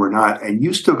issue or not, and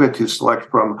you still get to select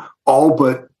from all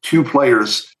but two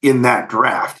players in that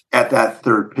draft at that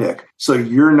third pick. So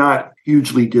you're not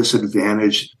hugely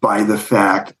disadvantaged by the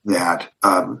fact that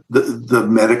the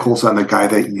medicals on the guy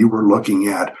that you were looking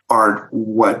at aren't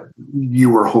what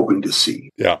you were hoping to see.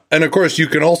 Yeah. And of course, you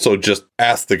can also just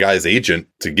ask the guy's agent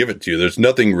to give it to you. There's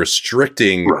nothing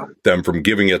restricting them from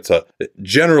giving it to.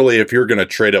 Generally, if you're going to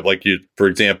trade up, like for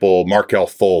example, Markelle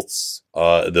Fultz,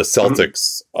 the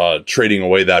Celtics trading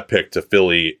away that pick to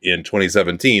Philly in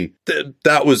 2017, if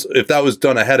that was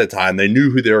done ahead of time, they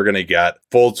knew who they were going to get.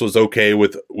 Fultz was okay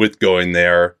with going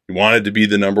there. He wanted to be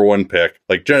the number one pick.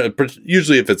 Like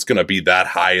usually if it's going to be that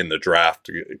high in the draft,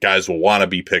 guys will want to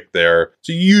be picked there.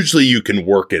 So usually you can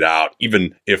work it out,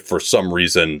 even if for some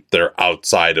reason they're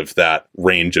outside of that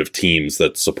range of teams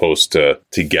that's supposed to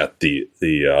get the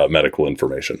medical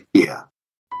information. Yeah.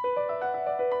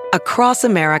 Across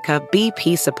America,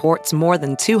 BP supports more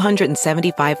than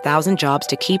 275,000 jobs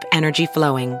to keep energy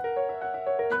flowing.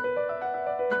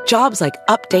 Jobs like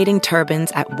updating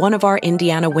turbines at one of our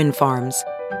Indiana wind farms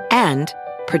and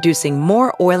producing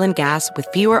more oil and gas with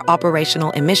fewer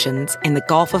operational emissions in the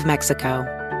Gulf of Mexico.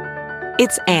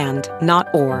 It's and,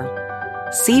 not or.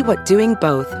 See what doing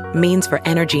both means for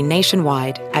energy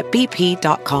nationwide at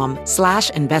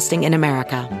bp.com/investing in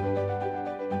America.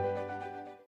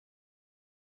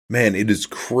 Man, it is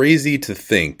crazy to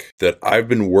think that I've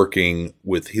been working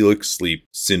with Helix Sleep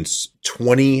since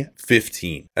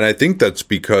 2015. And I think that's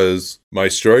because my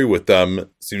story with them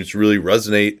seems to really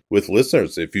resonate with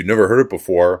listeners. If you've never heard it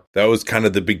before, that was kind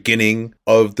of the beginning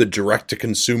of the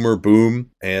direct-to-consumer boom.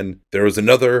 And there was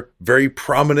another very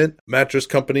prominent mattress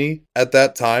company at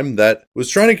that time that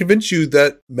was trying to convince you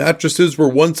that mattresses were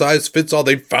one size fits all.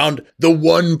 They found the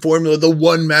one formula, the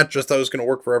one mattress that was going to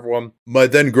work for everyone. My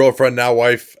then girlfriend, now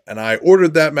wife, and I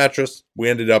ordered that mattress. We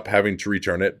ended up having to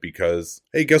return it because,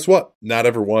 hey, guess what? Not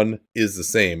everyone is the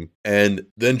same. And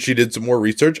then she did some more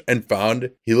research and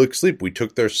found Helix Sleep. We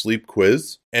took their sleep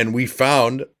quiz and we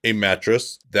found a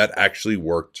mattress that actually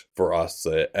worked for us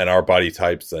and our body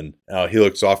types. And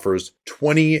Helix offers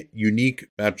 20 unique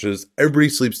mattresses. Everybody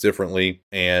sleeps differently,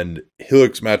 and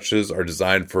Helix mattresses are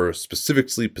designed for specific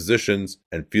sleep positions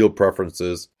and field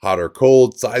preferences, hot or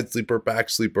cold, side sleeper, back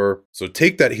sleeper. So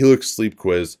take that Helix Sleep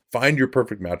quiz, find your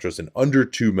perfect mattress in under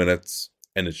 2 minutes,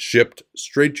 and it's shipped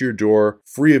straight to your door,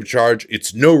 free of charge.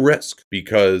 It's no risk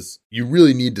because you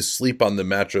really need to sleep on the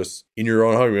mattress in your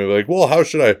own home. You're like, well, how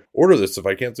should I order this if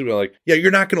I can't sleep? I'm like, yeah,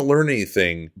 you're not going to learn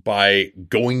anything by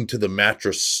going to the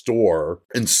mattress store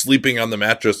and sleeping on the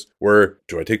mattress where,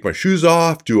 do I take my shoes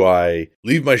off? Do I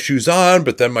leave my shoes on,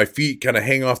 but then my feet kind of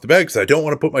hang off the bed because I don't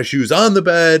want to put my shoes on the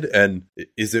bed? And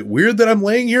is it weird that I'm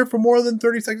laying here for more than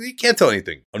 30 seconds? You can't tell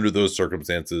anything under those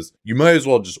circumstances. You might as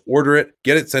well just order it,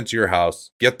 get it sent to your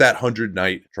house, get that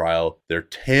 100-night trial. They're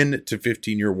 10 to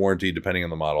 15-year warranty, depending on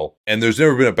the model. And there's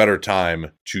never been a better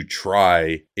time to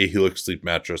try a Helix Sleep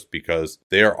mattress because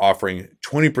they are offering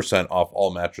 20% off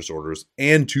all mattress orders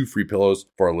and 2 free pillows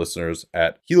for our listeners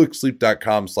at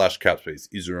helixsleep.com/capspace.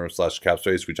 Easy to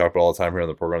 /capspace. We talk about all the time here on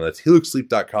the program. That's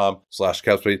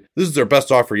helixsleep.com/capspace. This is their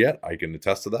best offer yet. I can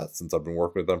attest to that since I've been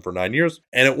working with them for 9 years,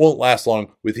 and it won't last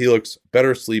long with Helix.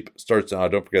 Better sleep starts now.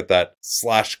 Don't forget that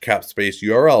 /capspace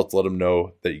URL to let them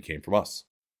know that you came from us.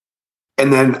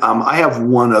 And then I have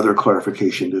one other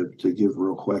clarification to give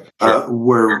real quick,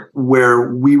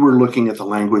 where we were looking at the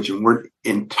language and weren't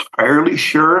entirely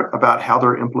sure about how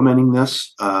they're implementing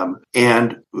this.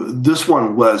 And this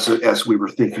one was as we were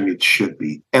thinking it should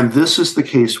be. And this is the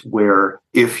case where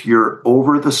if you're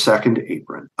over the second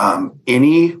apron,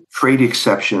 any trade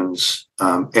exceptions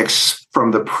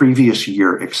from the previous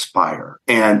year expire.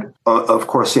 And of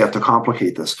course, they have to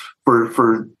complicate this.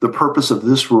 For the purpose of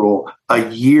this rule, a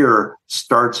year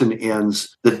starts and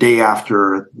ends the day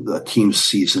after the team's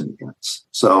season ends.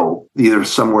 So either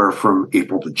somewhere from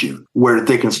April to June, where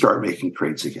they can start making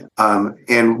trades again.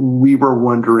 And we were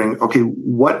wondering, okay,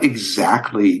 what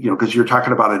exactly, because you're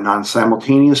talking about a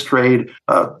non-simultaneous trade,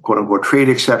 quote unquote trade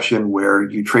exception, where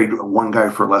you trade one guy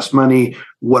for less money,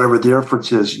 whatever the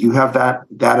difference is, you have that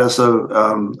as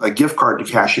a gift card to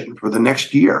cash in for the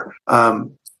next year.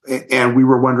 And we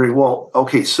were wondering, well,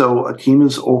 okay, so a team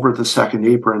is over the second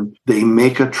apron. They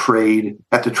make a trade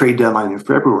at the trade deadline in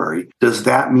February. Does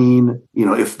that mean,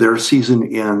 if their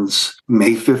season ends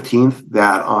May 15th,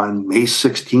 that on May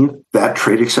 16th, that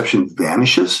trade exception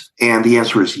vanishes? And the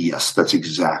answer is yes, that's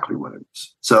exactly what it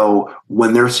is. So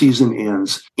when their season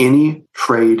ends, any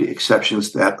trade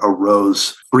exceptions that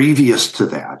arose previous to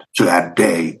that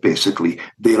day, basically,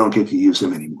 they don't get to use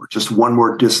them anymore. Just one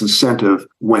more disincentive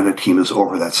when a team is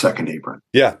over that second apron.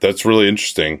 Yeah, that's really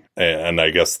interesting. And I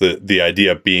guess the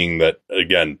idea being that,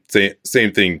 again,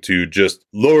 same thing, to just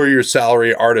lower your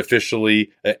salary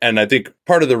artificially. And I think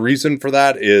part of the reason for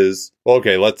that is,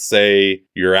 okay, let's say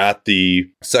you're at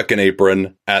the second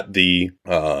apron at the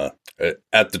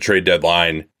trade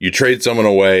deadline, you trade someone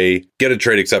away, get a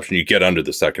trade exception, you get under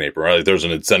the second apron, right? Like there's an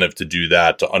incentive to do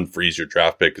that, to unfreeze your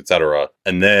draft pick, etc.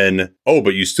 And then,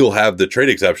 but you still have the trade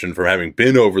exception from having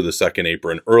been over the second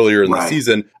apron earlier in the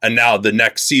season. And now the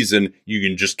next season, you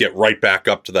can just get right back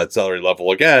up to that salary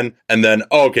level again. And then,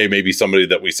 okay, maybe somebody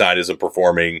that we signed isn't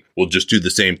performing, we'll just do the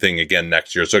same thing again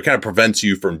next year. So it kind of prevents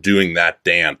you from doing that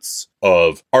dance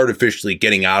of artificially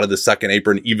getting out of the second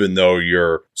apron, even though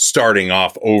you're starting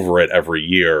off over it every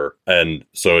year. And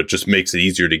so it just makes it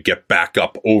easier to get back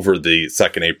up over the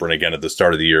second apron again at the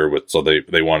start of the year. So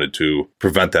they wanted to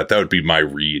prevent that. That would be my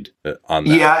read on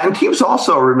that. Yeah, and teams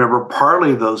also, remember,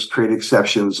 parlay those trade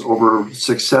exceptions over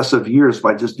successive years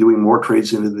by just doing more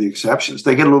trades into the exceptions.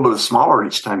 They get a little bit smaller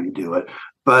each time you do it.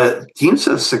 But teams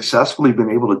have successfully been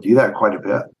able to do that quite a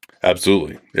bit.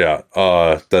 Absolutely. Yeah.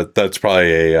 That's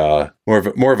probably a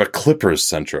more of a Clippers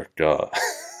centric bill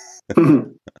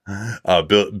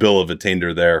of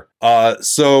attainder there.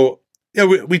 So yeah,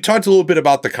 we talked a little bit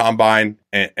about the combine,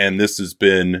 and this has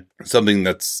been something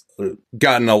that's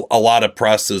gotten a lot of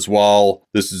press as well.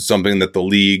 This is something that the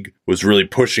league was really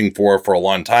pushing for a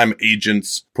long time.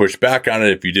 Agents pushed back on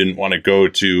it. If you didn't want to go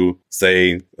to,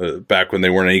 say, back when they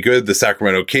weren't any good, the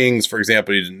Sacramento Kings, for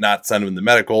example, you did not send them the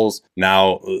medicals.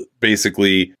 Now,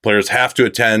 basically, players have to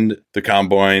attend the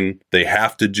combine. They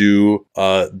have to do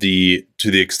to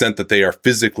the extent that they are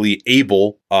physically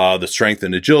able, the strength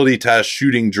and agility tests,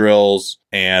 shooting drills,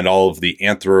 and all of the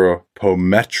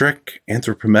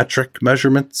anthropometric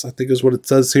measurements, I think is what it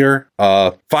says here.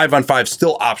 5-on-5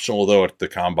 still optional though at the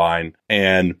combine.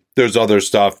 And there's other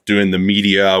stuff, doing the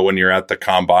media when you're at the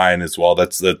combine as well.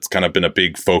 That's kind of been a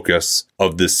big focus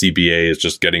of the CBA, is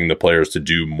just getting the players to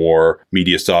do more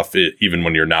media stuff, even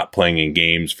when you're not playing in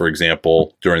games, for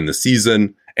example, during the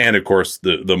season. And of course,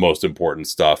 the most important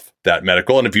stuff, that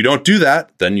medical. And if you don't do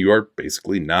that, then you are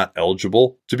basically not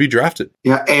eligible to be drafted.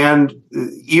 Yeah. And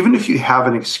even if you have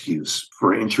an excuse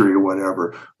for injury or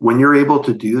whatever, when you're able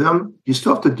to do them, you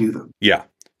still have to do them. Yeah.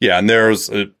 Yeah, and there's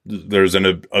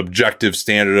an objective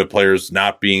standard of players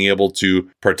not being able to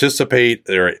participate.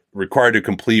 They're required to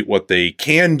complete what they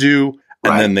can do,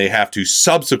 and then they have to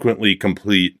subsequently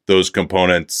complete those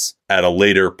components at a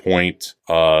later point.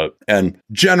 And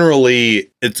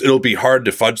generally, it'll be hard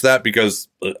to fudge that because,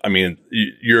 I mean,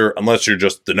 unless you're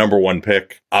just the number one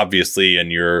pick, obviously,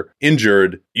 and you're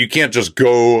injured, you can't just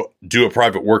go do a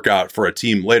private workout for a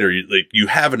team later. You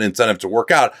have an incentive to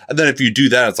work out. And then if you do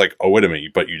that, it's like, oh, wait a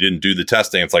minute, but you didn't do the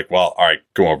testing. It's like, well, all right,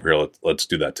 come over here. Let's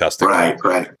do that testing. Right.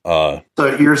 So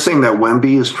you're saying that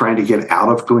Wemby is trying to get out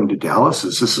of going to Dallas?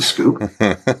 Is this a scoop?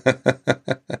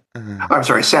 I'm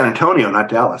sorry, San Antonio, not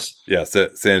Dallas. Yeah, San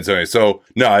Antonio. So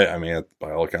no, I mean,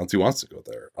 by all accounts, he wants to go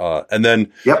there. And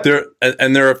then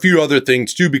there are a few other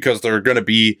things too, because there are going to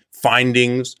be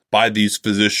findings by these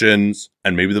physicians,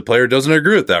 and maybe the player doesn't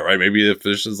agree with that, right? Maybe the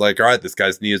physician's like, all right, this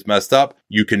guy's knee is messed up.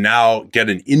 You can now get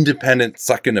an independent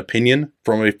second opinion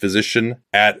from a physician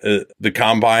at the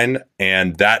combine,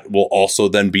 and that will also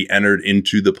then be entered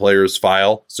into the player's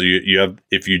file. So you have,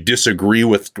 if you disagree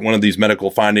with one of these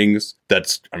medical findings,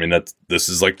 this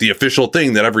is like the official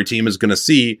thing that every team is going to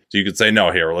see. So you could say,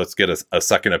 no, here, let's get a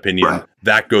second opinion. Right.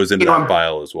 That goes into that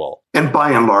file as well. And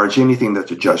by and large, anything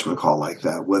that's a judgment call like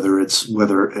that, whether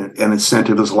an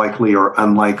incentive is likely or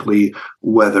unlikely,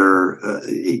 whether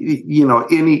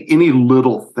any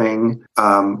little thing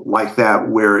like that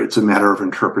where it's a matter of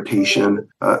interpretation,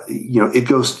 it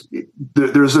goes.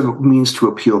 There's a means to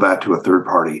appeal that to a third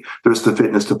party. There's the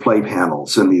fitness to play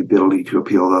panels and the ability to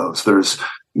appeal those. There's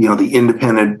the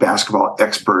independent basketball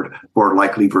expert for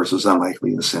likely versus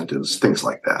unlikely incentives, things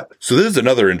like that. So this is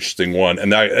another interesting one.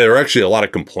 And there are actually a lot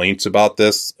of complaints about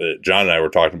this. John and I were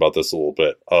talking about this a little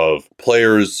bit, of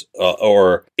players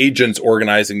or agents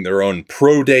organizing their own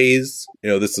pro days.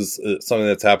 This is something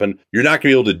that's happened. You're not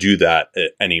going to be able to do that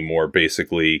anymore,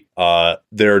 basically.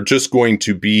 There are just going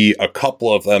to be a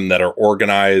couple of them that are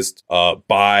organized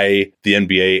by the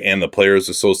NBA and the Players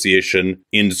Association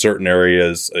in certain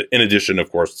areas, in addition, of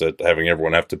course, to having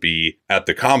everyone have to be at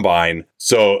the combine.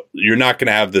 So you're not going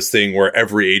to have this thing where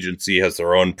every agency has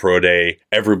their own pro day.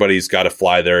 Everybody's got to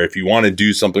fly there. If you want to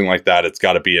do something like that, it's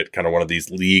got to be at kind of one of these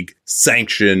league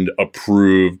sanctioned,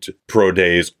 approved pro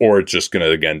days, or it's just going to,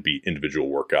 again, be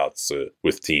individual workouts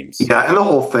with teams. Yeah. And the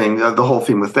whole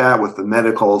thing with that, with the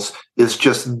medicals, is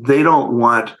just they don't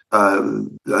want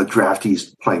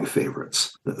draftees playing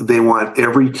favorites. They want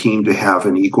every team to have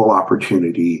an equal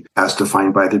opportunity as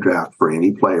defined by the draft for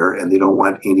any player, and they don't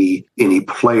want any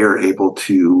player able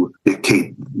to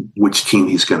dictate which team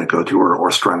he's going to go to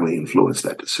or strongly influence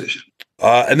that decision.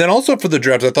 And then also for the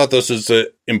draft, I thought this was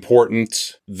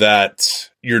important that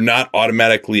you're not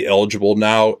automatically eligible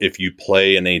now if you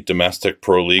play in a domestic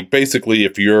pro league. Basically,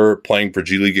 if you're playing for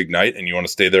G League Ignite and you want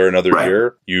to stay there another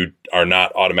year, you are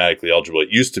not automatically eligible. It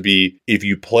used to be if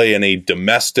you play in a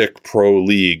domestic pro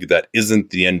league that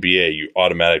isn't the NBA, you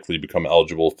automatically become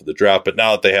eligible for the draft. But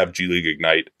now that they have G League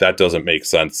Ignite, that doesn't make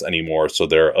sense anymore. So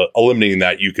they're eliminating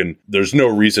that. There's no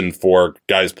reason for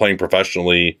guys playing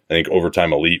professionally. I think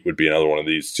Overtime Elite would be another one of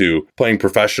these too. Playing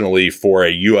professionally for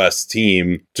a U.S.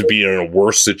 team to be in a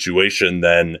worse situation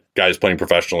than guys playing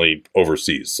professionally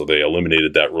overseas. So they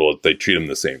eliminated that rule. They treat them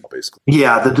the same, basically.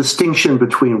 Yeah, the distinction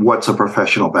between what's a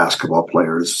professional basketball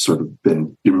player has sort of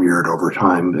been demurred over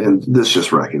time, and this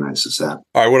just recognizes that.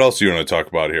 All right, what else do you want to talk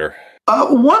about here?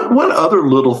 One other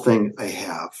little thing I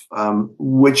have,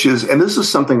 which is, and this is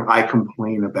something I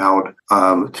complain about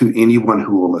to anyone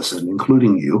who will listen,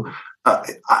 including you.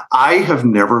 I have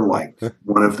never liked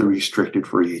one of the restricted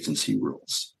free agency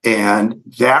rules. And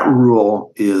that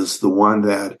rule is the one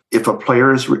that if a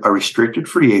player is a restricted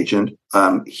free agent,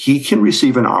 he can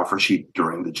receive an offer sheet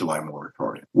during the July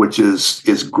moratorium, which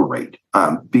is great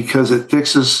because it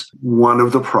fixes one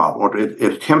of the problems, or it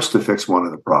attempts to fix one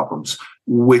of the problems,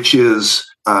 which is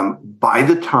by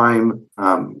the time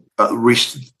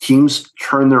teams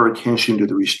turn their attention to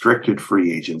the restricted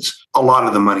free agents, a lot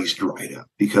of the money's dried up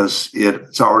because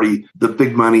the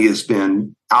big money has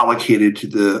been allocated to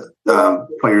the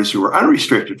players who are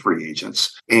unrestricted free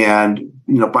agents. And,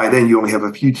 by then you only have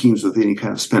a few teams with any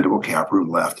kind of spendable cap room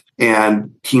left.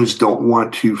 And teams don't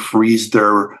want to freeze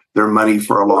their money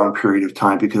for a long period of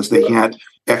time because they can't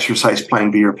exercise plan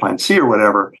B or plan C or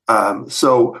whatever.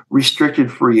 So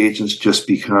restricted free agents just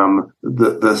become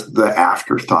the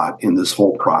afterthought in this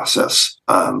whole process.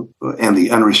 And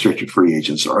the unrestricted free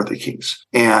agents are the kings.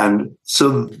 And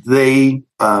so they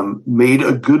made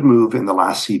a good move in the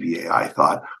last CBA, I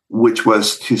thought, which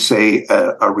was to say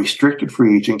a restricted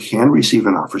free agent can receive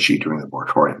an offer sheet during the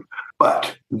moratorium.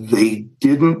 But they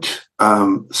didn't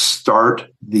start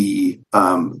the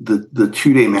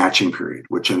 2-day matching period,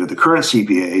 which under the current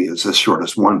CBA is as short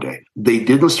as 1 day. They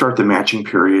didn't start the matching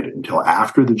period until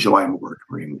after the July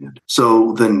moratorium ended.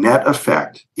 So the net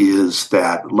effect is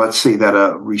that, let's say that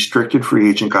a restricted free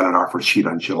agent got an offer sheet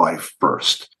on July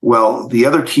 1st. Well, the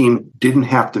other team didn't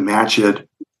have to match it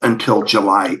until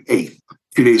July 8th.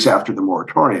 2 days after the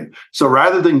moratorium. So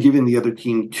rather than giving the other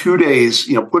team 2 days,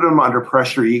 put them under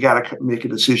pressure, you got to make a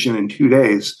decision in 2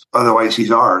 days, otherwise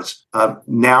he's ours.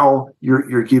 Now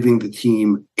you're giving the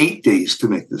team 8 days to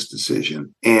make this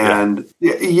decision. And,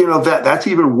 that's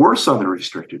even worse on the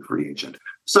restricted free agent.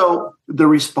 So the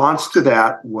response to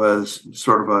that was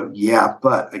sort of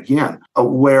but again,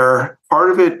 where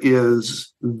part of it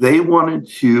is they wanted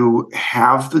to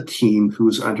have the team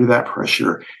who's under that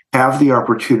pressure have the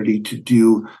opportunity to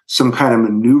do some kind of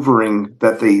maneuvering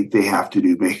that they have to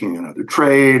do, making another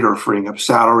trade or freeing up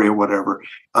salary or whatever,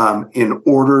 in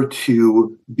order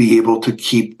to be able to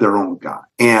keep their own guy.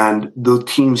 And the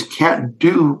teams can't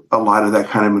do a lot of that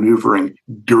kind of maneuvering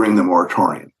during the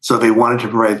moratorium. So they wanted to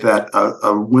provide that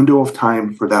a window of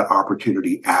time for that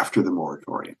opportunity after the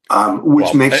moratorium,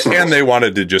 which makes sense. And they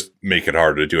wanted to just make it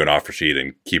harder to do an offer sheet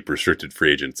and keep restricted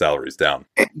free agent salaries down.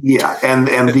 Yeah.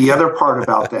 And the other part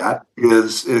about that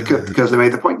is because they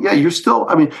made the point, yeah, you're still,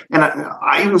 I mean, and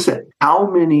I even said, how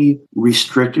many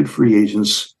restricted free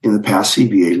agents in the past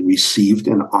CBA received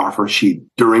an offer sheet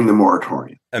during the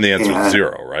moratorium? And the answer is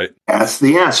 0, right? That's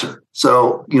the answer.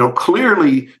 So,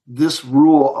 clearly this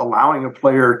rule allowing a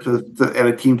player and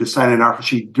a team to sign an offer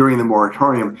sheet during the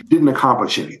moratorium didn't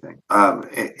accomplish anything.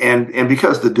 And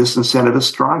because the disincentive is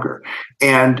stronger.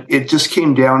 And it just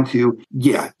came down to,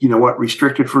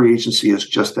 restricted free agency is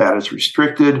just that. It's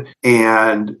restricted.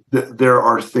 And there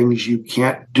are things you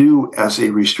can't do as a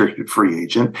restricted free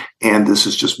agent. And this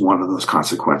is just one of those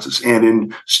consequences. And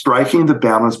in striking the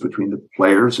balance between the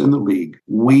players and the league,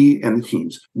 we and the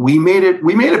teams, we made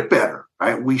it better.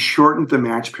 Right? We shortened the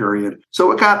match period,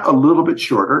 so it got a little bit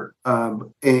shorter,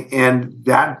 and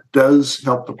that does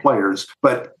help the players,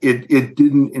 but it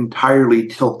didn't entirely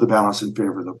tilt the balance in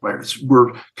favor of the players.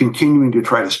 We're continuing to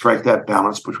try to strike that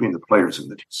balance between the players and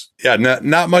the teams. Yeah,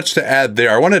 not much to add there.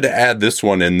 I wanted to add this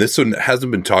one, and this one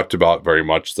hasn't been talked about very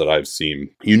much that I've seen.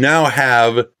 You now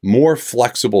have more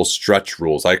flexible stretch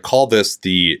rules. I call this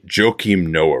the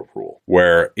Joakim Noah rule,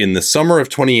 where in the summer of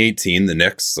 2018, the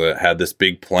Knicks had this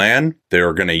big plan. They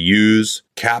were going to use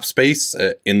cap space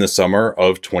in the summer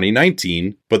of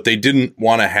 2019, but they didn't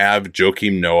want to have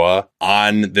Joakim Noah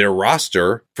on their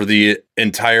roster for the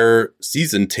entire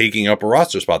season, taking up a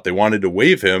roster spot. They wanted to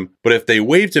waive him, but if they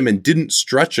waived him and didn't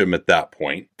stretch him at that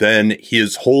point, then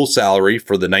his whole salary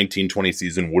for the 1920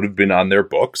 season would have been on their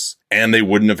books, and they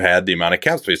wouldn't have had the amount of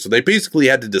cap space. So they basically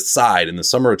had to decide in the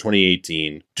summer of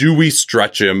 2018, do we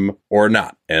stretch him or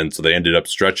not? And so they ended up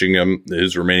stretching him,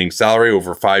 his remaining salary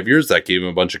over 5 years. That gave him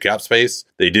a bunch of cap space.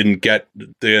 They didn't get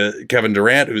the Kevin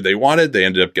Durant who they wanted. They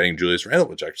ended up getting Julius Randle,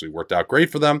 which actually worked out great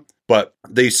for them. But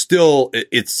they still,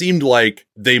 it seemed like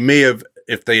they may have,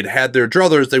 if they'd had their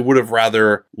druthers, they would have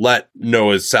rather let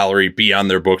Noah's salary be on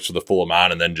their books for the full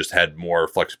amount and then just had more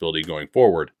flexibility going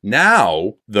forward.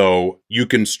 Now, though, you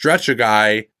can stretch a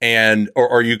guy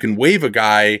or you can waive a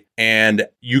guy and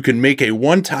you can make a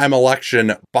one-time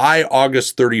election by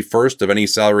August 31st of any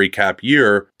salary cap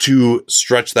year to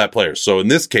stretch that player. So in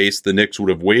this case, the Knicks would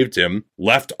have waived him,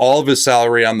 left all of his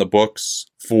salary on the books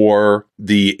for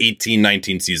the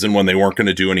 18-19 season when they weren't going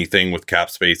to do anything with cap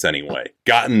space anyway.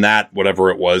 Gotten that,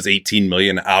 whatever it was, $18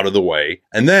 million out of the way.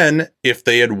 And then if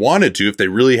they had wanted to, if they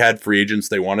really had free agents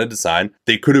they wanted to sign,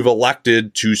 they could have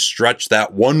elected to stretch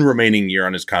that one remaining year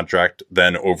on his contract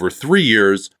then over 3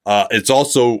 years. It's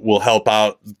also will help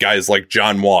out guys like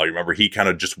John Wall. You remember he kind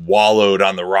of just wallowed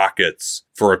on the Rockets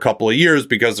for a couple of years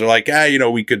because they're like,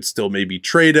 we could still maybe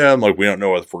trade him. Like, we don't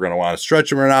know if we're going to want to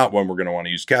stretch him or not, when we're going to want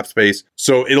to use cap space.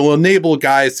 So it'll enable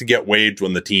guys to get waived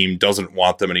when the team doesn't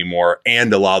want them anymore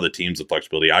and allow the teams the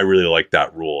flexibility. I really like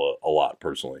that rule a lot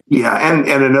personally. Yeah. And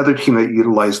another team that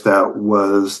utilized that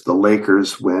was the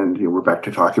Lakers when we're back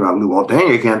to talking about Luol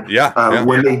Deng again.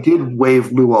 When they did waive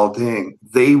Luol Deng,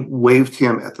 they waived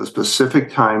him at the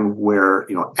specific time where,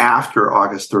 after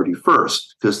August 31st,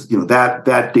 because,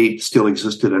 that date still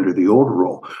existed under the old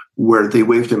rule, where they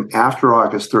waived him after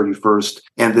August 31st,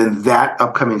 and then that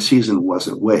upcoming season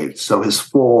wasn't waived. So his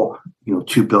full,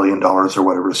 $2 billion or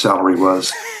whatever his salary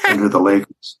was under the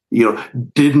Lakers,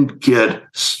 didn't get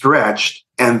stretched.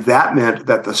 And that meant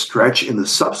that the stretch in the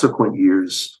subsequent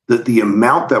years, that the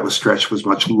amount that was stretched was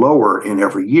much lower in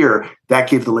every year. That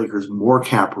gave the Lakers more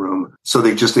cap room. So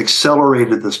they just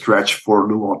accelerated the stretch for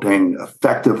Luol Deng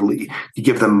effectively to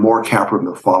give them more cap room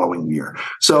the following year.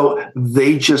 So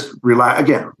they just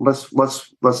again, let's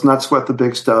not sweat the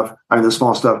big stuff. The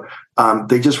small stuff.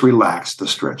 They just relaxed the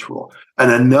stretch rule.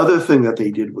 And another thing that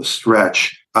they did was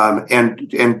stretch.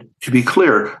 And to be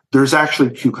clear, there's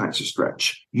actually two kinds of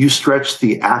stretch. You stretch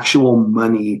the actual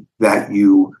money that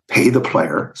you pay the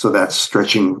player. So that's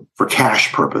stretching for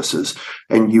cash purposes.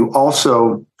 And you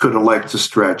also could elect to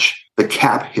stretch the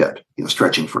cap hit,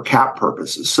 stretching for cap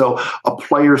purposes. So a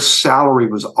player's salary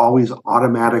was always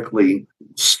automatically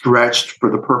stretched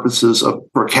for the purposes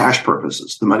for cash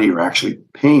purposes, the money you're actually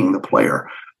paying the player.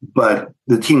 but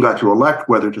the team got to elect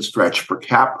whether to stretch for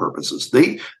cap purposes.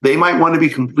 They might want to be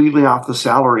completely off the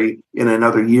salary in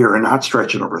another year and not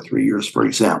stretch it over 3 years, for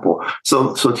example.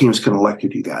 So teams can elect to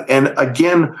do that. And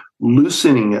again,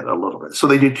 loosening it a little bit. So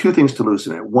they did two things to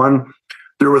loosen it. One,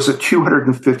 there was a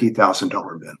 $250,000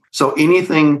 minimum. So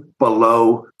anything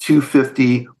below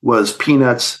 $250 was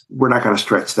peanuts. We're not going to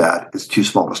stretch that. It's too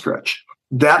small to stretch.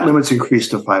 That limit's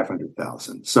increased to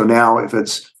 $500,000. So now if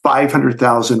it's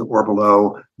 $500,000 or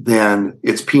below, then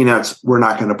it's peanuts. We're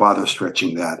not going to bother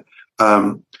stretching that.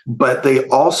 But they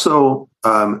also,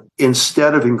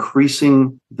 instead of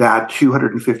increasing that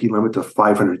 250 limit to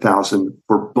 500,000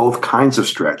 for both kinds of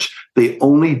stretch, they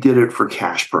only did it for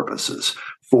cash purposes.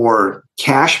 For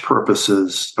cap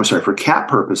purposes,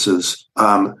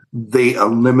 they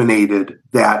eliminated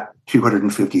that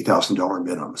 $250,000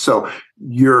 minimum. So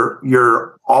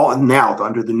you're all now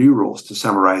under the new rules, to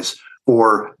summarize,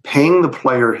 for paying the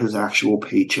player his actual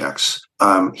paychecks.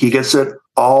 He gets it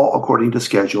all according to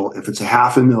schedule. If it's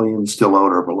 $500,000 still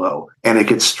owed or below, and it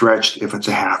gets stretched if it's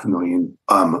 $500,000,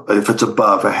 if it's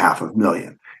above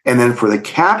 $500,000. And then for the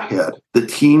cap hit, the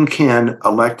team can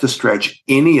elect to stretch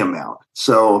any amount.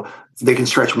 So they can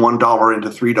stretch $1 into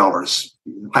 $3,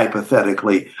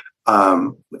 hypothetically.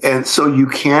 And so you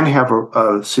can have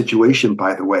a situation,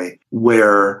 by the way,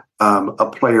 where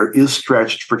a player is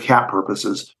stretched for cap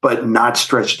purposes, but not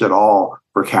stretched at all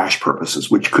for cash purposes,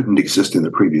 which couldn't exist in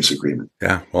the previous agreement.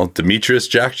 Yeah, well, Demetrius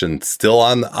Jackson still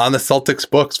on the Celtics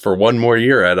books for one more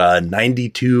year at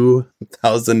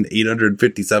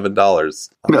 $92,857.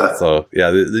 So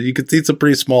yeah, you can see some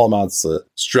pretty small amounts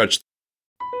stretched.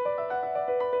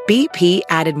 BP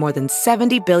added more than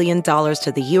 $70 billion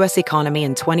to the U.S. economy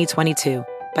in 2022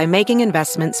 by making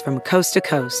investments from coast to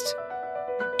coast.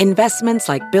 Investments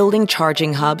like building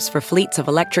charging hubs for fleets of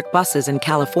electric buses in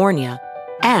California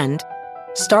and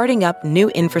starting up new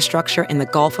infrastructure in the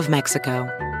Gulf of Mexico.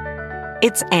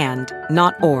 It's and,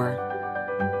 not or.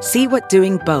 See what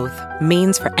doing both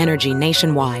means for energy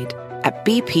nationwide at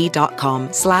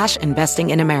bp.com/investing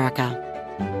in America.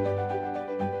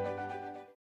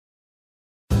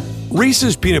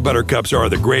 Reese's peanut butter cups are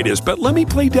the greatest, but let me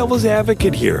play devil's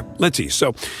advocate here. Let's see.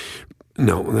 So,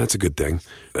 no, that's a good thing.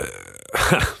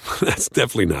 That's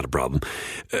definitely not a problem.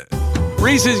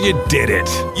 Reese's, you did it.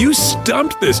 You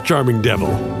stumped this charming devil.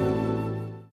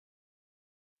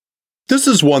 This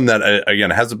is one that, again,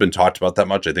 hasn't been talked about that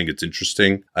much. I think it's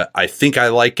interesting. I think I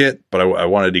like it, but I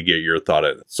wanted to get your thought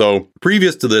on it. So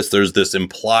previous to this, there's this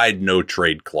implied no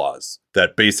trade clause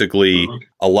that basically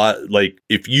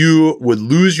if you would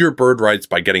lose your bird rights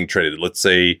by getting traded, let's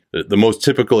say the most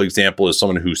typical example is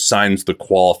someone who signs the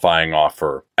qualifying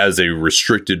offer as a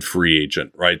restricted free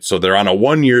agent, right? So they're on a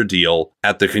 1-year deal.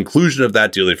 At the conclusion of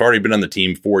that deal, they've already been on the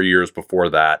team 4 years before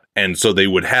that. And so they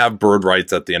would have bird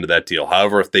rights at the end of that deal.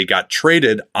 However, if they got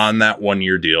traded on that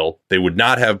 1-year deal, they would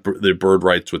not have the bird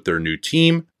rights with their new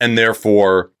team. And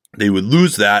therefore, they would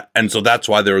lose that. And so that's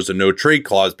why there was a no trade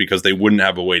clause, because they wouldn't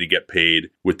have a way to get paid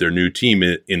with their new team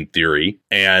in theory.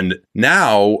 And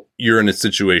now you're in a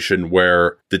situation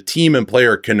where the team and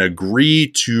player can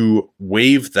agree to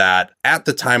waive that at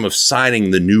the time of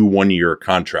signing the new 1-year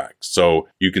contract. So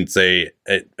you can say,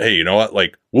 hey, you know what?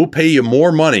 We'll pay you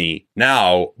more money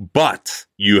now, but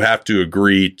you have to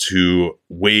agree to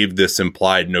waive this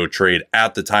implied no trade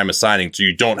at the time of signing so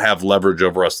you don't have leverage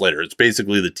over us later. It's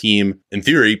basically the team, in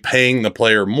theory, paying the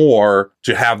player more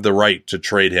to have the right to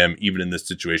trade him even in this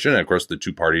situation. And of course, the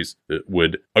two parties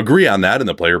would agree on that, and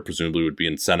the player presumably would be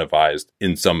incentivized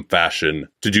in some fashion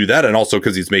to do that. And also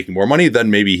because he's making more money,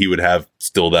 then maybe he would have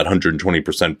still that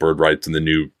 120% bird rights and the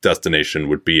new destination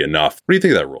would be enough. What do you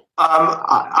think of that rule?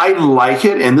 I like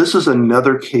it. And this is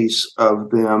another case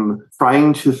of them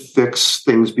trying to fix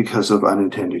things because of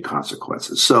unintended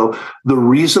consequences. So the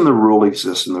reason the rule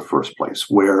exists in the first place,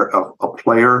 where a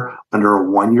player under a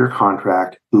 1-year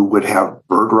contract who would have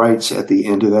bird rights at the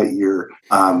end of that year,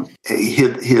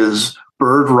 his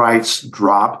bird rights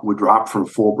would drop from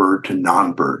full bird to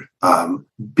non-bird,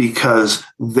 because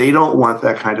they don't want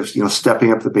that kind of,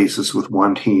 stepping up the basis with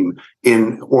one team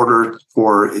in order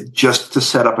for just to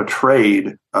set up a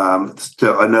trade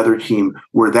to another team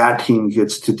where that team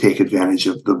gets to take advantage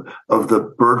of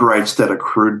the bird rights that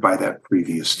accrued by that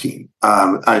previous team.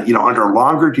 Under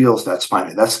longer deals, that's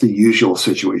fine. That's the usual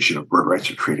situation of bird rights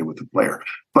are traded with the player.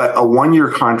 But a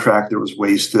 1-year contract, there was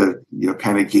ways to,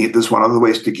 kind of game this. One of the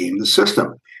ways to game the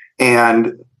system.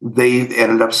 And they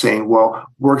ended up saying, well,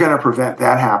 we're going to prevent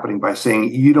that happening by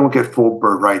saying you don't get full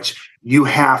bird rights. You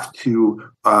have to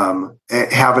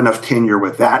have enough tenure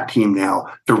with that team now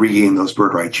to regain those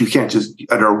bird rights. You can't just,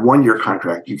 under a 1-year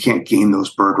contract, you can't gain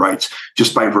those bird rights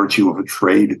just by virtue of a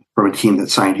trade from a team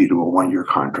that signed you to a 1-year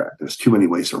contract. There's too many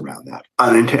ways around that.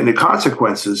 Unintended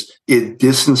consequences, it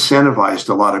disincentivized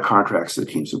a lot of contracts that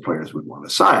teams and players would want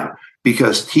to sign,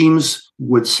 because teams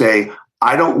would say,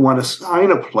 I don't want to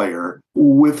sign a player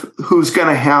who's going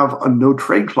to have a no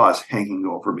trade clause hanging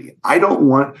over me. I don't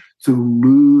want to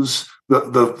lose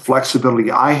the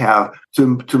flexibility I have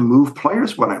to move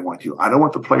players when I want to. I don't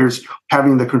want the players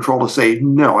having the control to say,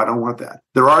 no, I don't want that.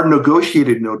 There are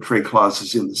negotiated no trade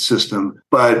clauses in the system,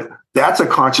 but that's a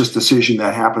conscious decision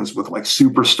that happens with like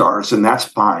superstars, and that's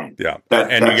fine. Yeah.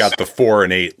 And you got the 4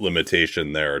 and 8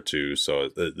 limitation there too. So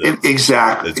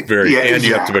exactly. It's very, and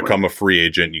you have to become a free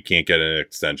agent. You can't get an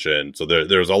extension. So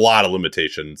there's a lot of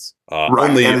limitations.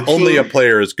 Right. Only a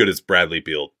player as good as Bradley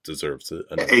Beal deserves it.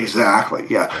 Exactly.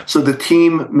 Yeah. So the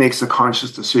team makes a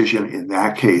conscious decision in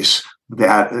that case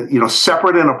that,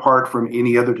 separate and apart from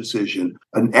any other decision,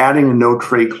 and adding a no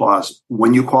trade clause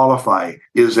when you qualify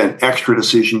is an extra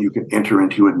decision you can enter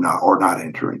into and not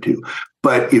enter into.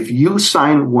 But if you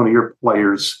sign one of your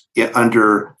players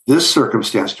under this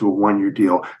circumstance to a 1-year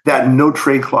deal, that no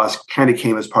trade clause kind of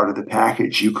came as part of the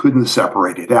package. You couldn't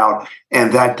separate it out.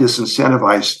 And that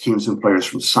disincentivized teams and players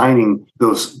from signing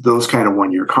those kind of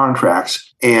 1-year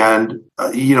contracts. And,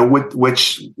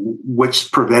 which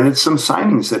prevented some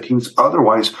signings that teams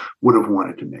otherwise would have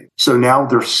wanted to make. So now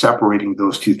they're separating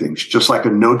those two things, just like a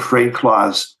no trade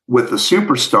clause with the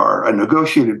superstar, a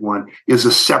negotiated one, is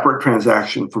a separate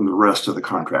transaction from the rest of the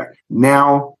contract.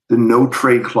 Now, the no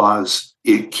trade clause,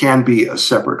 it can be a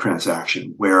separate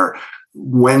transaction where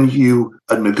when you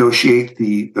negotiate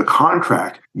the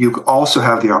contract, you also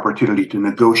have the opportunity to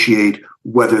negotiate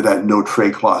whether that no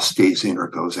trade clause stays in or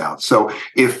goes out. So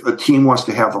if a team wants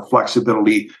to have the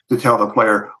flexibility to tell the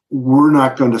player, we're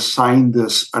not going to sign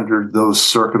this under those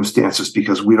circumstances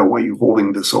because we don't want you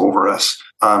holding this over us,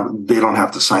 they don't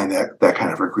have to sign that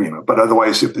kind of agreement. But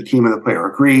otherwise, if the team and the player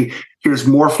agree, here's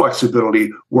more flexibility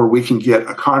where we can get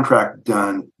a contract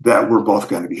done that we're both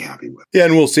going to be happy with. Yeah,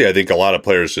 and we'll see. I think a lot of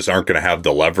players just aren't going to have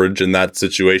the leverage in that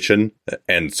situation.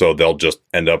 And so they'll just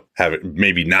end up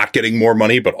maybe not getting more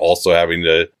money, but also having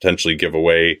to potentially give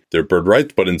away their bird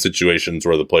rights. But in situations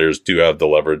where the players do have the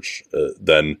leverage,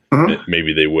 then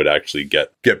maybe they would actually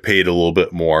get paid a little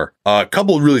bit more. A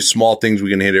couple of really small things we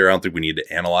can hit here. I don't think we need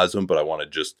to analyze them, but I want to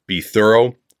just be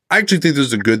thorough. I actually think this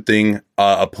is a good thing.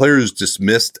 A player is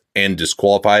dismissed and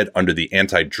disqualified under the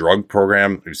anti-drug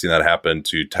program. We've seen that happen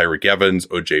to Tyreek Evans,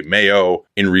 OJ Mayo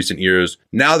in recent years.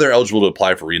 Now they're eligible to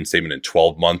apply for reinstatement in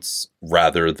 12 months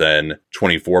rather than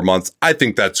 24 months. I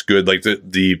think that's good. Like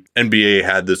the NBA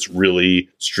had this really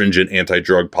stringent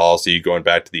anti-drug policy going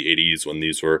back to the 80s when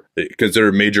these were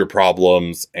considered major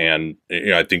problems. And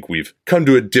I think we've come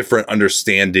to a different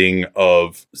understanding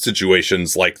of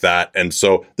situations like that. And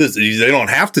so they don't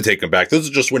have to take them back. This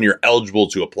is just when you're eligible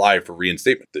to apply for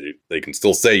reinstatement. They can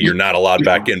still say you're not allowed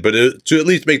back in, but to at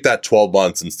least make that 12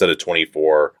 months instead of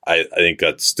 24, I think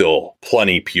that's still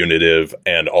plenty punitive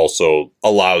and also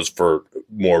allows for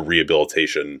more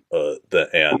rehabilitation.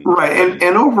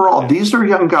 And overall, these are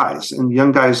young guys, and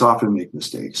young guys often make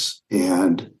mistakes,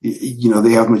 and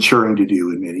they have maturing to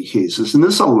do in many cases, and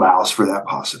this allows for that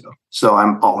possibility. So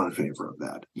I'm all in favor of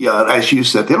that. Yeah, as you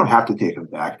said, they don't have to take them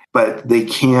back, but they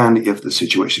can if the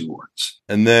situation warrants.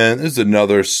 And then there's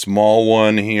another small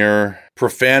one here.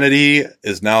 Profanity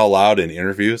is now allowed in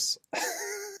interviews.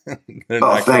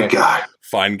 Thank God.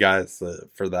 Fine guys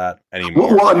for that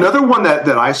anymore. Well, another one that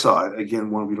I saw,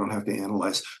 again, one we don't have to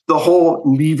analyze, the whole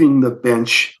leaving the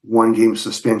bench 1-game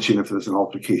suspension if there's an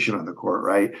altercation on the court,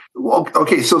 right? Well,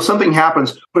 okay, so something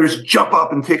happens, players jump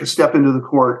up and take a step into the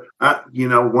court,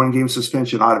 1-game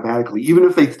suspension automatically, even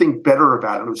if they think better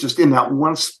about it. It was just in that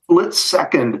one split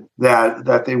second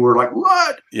that they were like,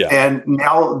 what? Yeah. And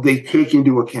now they take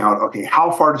into account, okay,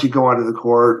 how far did you go onto the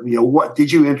court? What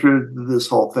did you enter this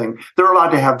whole thing? They're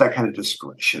allowed to have that kind of discretion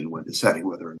when deciding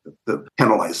whether to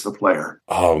penalize the player.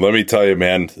 Oh, let me tell you,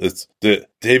 man,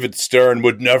 David Stern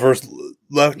would never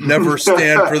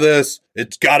stand for this.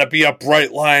 It's got to be a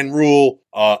bright line rule.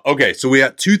 Okay, so we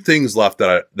got 2 things left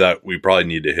that we probably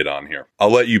need to hit on here.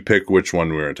 I'll let you pick which one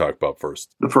we're going to talk about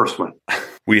first. The first one.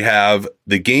 We have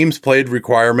the games played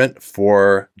requirement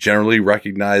for generally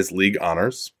recognized league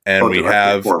honors, and we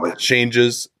have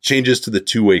changes to the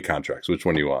 2-way contracts. Which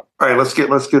one do you want? All right, let's get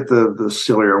the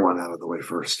sillier one out of the way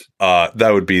first.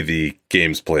 That would be the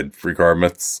games played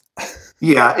requirements.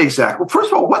 Yeah, exactly. Well,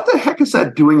 first of all, what the heck is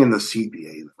that doing in the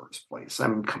CBA in the first place? I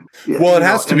mean, it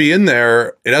has to be in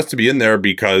there. It has to be in there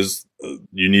because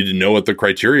you need to know what the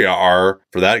criteria are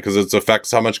for that, because it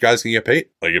affects how much guys can get paid.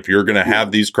 Like if you're going to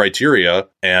have these criteria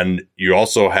and you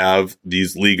also have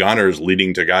these league honors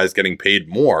leading to guys getting paid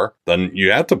more, then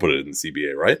you have to put it in the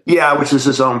CBA, right? Yeah, which is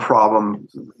its own problem,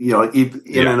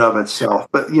 in and of itself.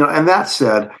 But, and that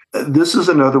said, this is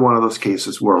another one of those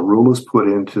cases where a rule is put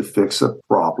in to fix a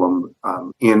problem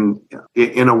in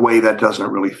a way that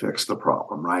doesn't really fix the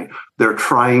problem, right? They're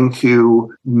trying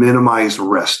to minimize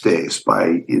rest days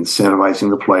by incentivizing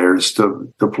the players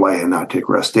to play and not take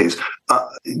rest days.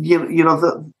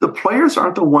 The players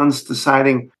aren't the ones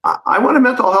deciding, I want a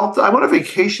mental health, I want a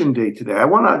vacation day today. I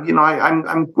want to, I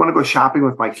want to go shopping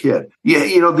with my kid.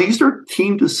 Yeah, these are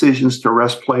team decisions to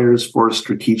rest players for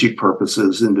strategic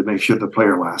purposes and to make sure the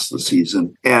player lasts the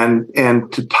season. And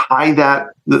to tie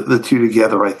the two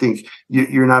together, I think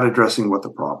you're not addressing what the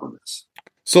problem is.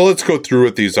 So let's go through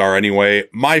what these are anyway.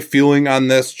 My feeling on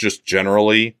this, just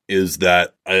generally, is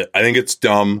that I think it's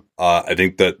dumb. I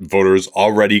think that voters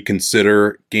already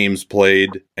consider games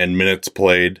played and minutes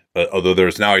played, although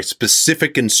there's now a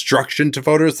specific instruction to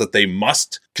voters that they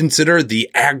must consider the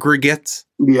aggregate,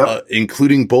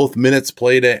 including both minutes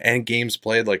played and games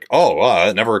played. Like,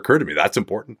 it never occurred to me. That's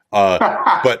important.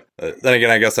 But then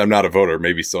again, I guess I'm not a voter.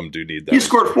 Maybe some do need that. You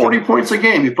scored 40 points a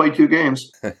game. You played 2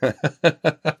 games.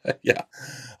 Yeah.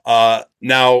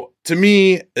 Now, to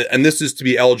me, and this is to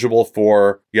be eligible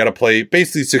for, you got to play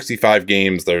basically 65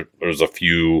 games. There's a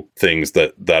few things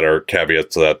that are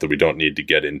caveats to that we don't need to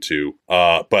get into.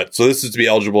 But so this is to be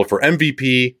eligible for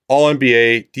MVP, All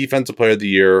NBA, Defensive Player of the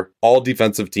Year, All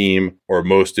Defensive Team, or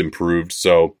Most Improved.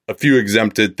 So a few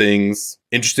exempted things.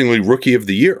 Interestingly, Rookie of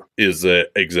the Year is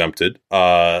exempted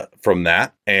from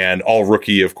that. And All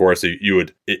Rookie, of course, you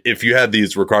would, if you had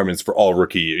these requirements for All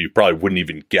Rookie, you probably wouldn't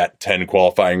even get 10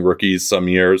 qualifying rookies some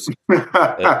years. And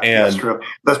that's true.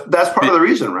 That's part of the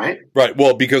reason, right? Right.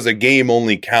 Well, because a game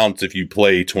only counts if you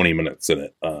play 20 minutes in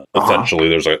it. Essentially,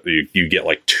 there's you get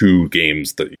like 3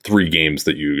 games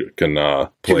that you can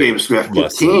play 2 games we have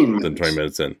less than 20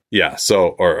 minutes in. Yeah.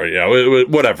 So, or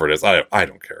whatever it is. I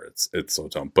don't care. It's so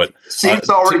dumb. But it's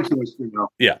already too much to know.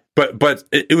 Yeah. But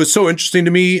it was so interesting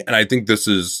to me, and I think this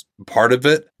is part of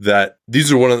it, that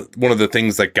these are one of the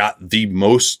things that got the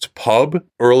most pub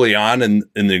early on in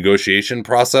the negotiation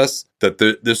process, that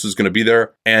this is going to be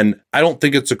there. And I don't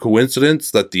think it's a coincidence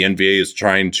that the NBA is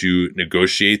trying to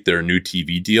negotiate their new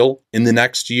TV deal in the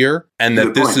next year. And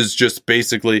that this is just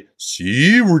basically,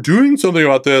 see, we're doing something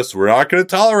about this. We're not going to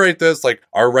tolerate this. Like,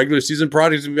 our regular season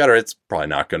product is going to be better. It's probably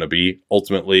not going to be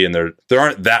ultimately. And there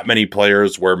aren't that many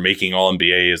players where making All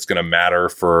NBA is going to matter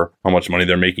for how much money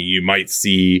they're making. You might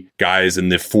see guys in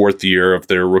the 4th year of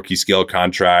their rookie scale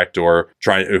contract, or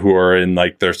who are in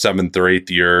like their 7th or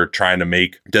 8th year trying to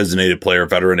make designated player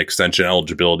veteran extension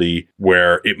eligibility,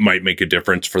 where it might make a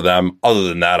difference for them. Other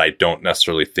than that, I don't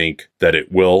necessarily think that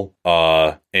it will.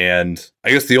 And I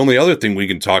guess the only other thing we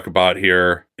can talk about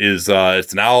here is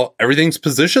it's now everything's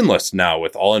positionless now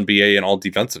with All NBA and All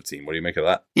Defensive Team. What do you make of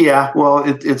that? Yeah, well,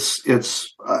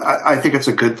 I think it's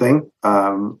a good thing.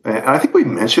 And I think we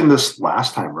mentioned this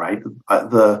last time, right?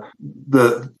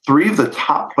 The 3 of the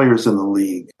top players in the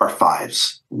league are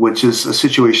 5s, which is a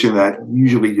situation that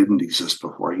usually didn't exist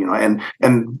before, and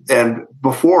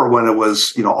before, when it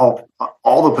was,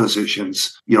 all the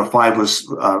positions, 5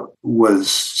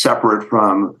 was separate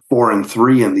from 4 and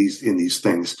 3 in these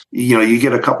things. You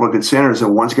get a couple of good centers,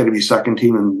 and one's going to be second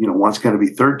team, and one's going to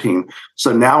be third team.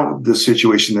 So now the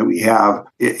situation that we have,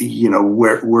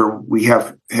 where we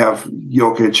have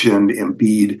Jokic and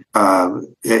Embiid,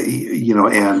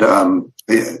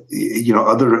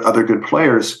 other good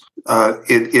players.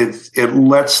 It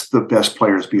lets the best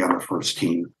players be on the first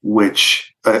team,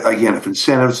 which, again, if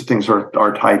incentives and things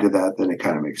are tied to that, then it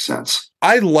kind of makes sense.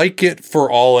 I like it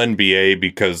for All NBA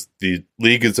because the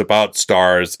league is about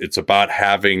stars. It's about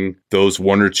having those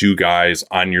 1 or 2 guys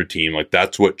on your team. Like,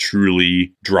 that's what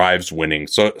truly drives winning.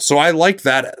 So I like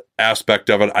that aspect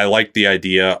of it. I like the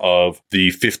idea of the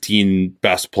 15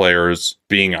 best players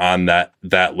being on that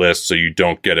list, so you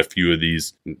don't get a few of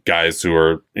these guys who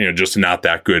are just not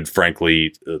that good.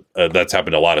 Frankly, that's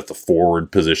happened a lot at the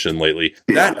forward position lately.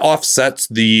 That offsets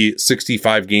the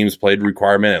 65 games played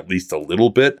requirement at least a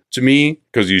little bit to me,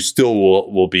 because you still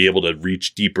will be able to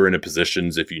reach deeper into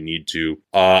positions if you need to.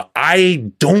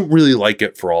 I don't really like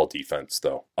it for All Defense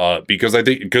though, because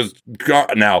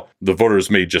now the voters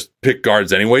may just pick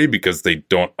guards anyway because they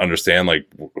don't understand like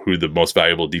who the most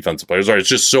valuable defensive players are. It's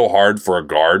just so hard for a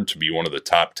guard to be one of the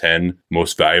top 10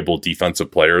 most valuable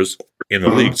defensive players in the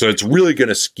league. So it's really going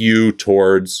to skew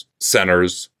towards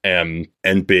centers and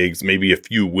bigs, maybe a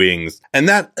few wings. And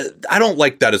that, I don't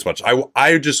like that as much.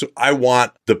 I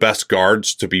want the best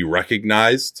guards to be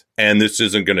recognized. And this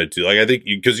isn't going to do, like, I think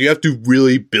because you have to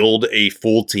really build a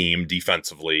full team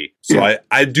defensively. So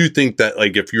I do think that,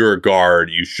 like, if you're a guard,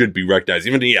 you should be recognized.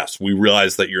 Even yes, we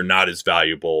realize that you're not as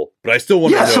valuable, but I still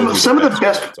want to know some of the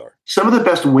best are. Some of the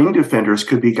best wing defenders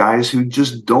could be guys who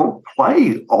just don't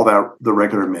play all the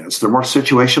regular minutes. They're more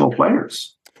situational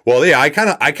players. Well, yeah, I kind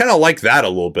of like that a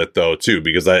little bit though too,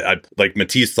 because I like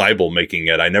Matisse Thybulle making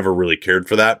it. I never really cared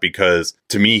for that because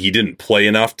to me he didn't play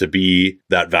enough to be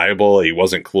that valuable. He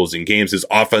wasn't closing games. His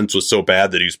offense was so bad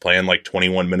that he was playing like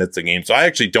 21 minutes a game. So I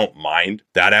actually don't mind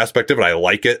that aspect of it. I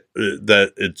like it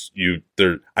that it's you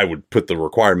there. I would put the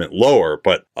requirement lower,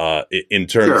 but in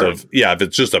terms of if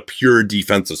it's just a pure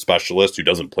defensive specialist who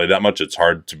doesn't play that much, it's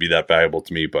hard to be that valuable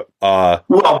to me. But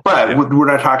we're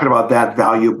not talking about that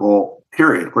valuable.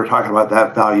 Period. We're talking about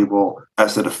that valuable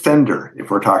as a defender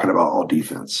if we're talking about all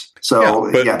defense.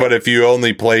 So, but if you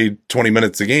only play 20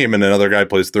 minutes a game and another guy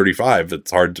plays 35,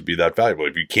 it's hard to be that valuable.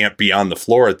 If you can't be on the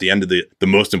floor at the end of the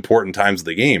most important times of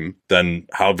the game, then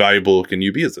how valuable can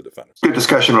you be as a defender? Good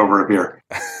discussion over a beer.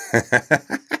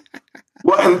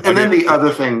 Well, and then the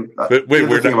other thing.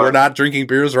 We're not drinking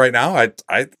beers right now. It's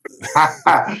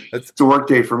a work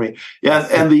day for me. Yeah,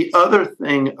 and the other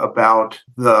thing about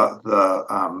the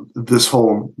this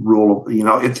whole rule,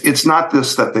 it's not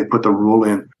this that they put the rule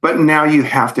in, but now you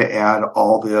have to add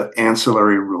all the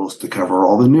ancillary rules to cover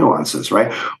all the nuances,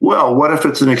 right? Well, what if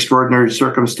it's an extraordinary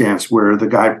circumstance where the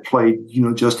guy played,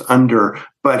 just under,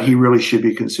 but he really should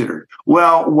be considered?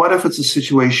 Well, what if it's a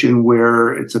situation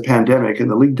where it's a pandemic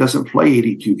and the league doesn't play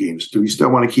 82 games? Do we still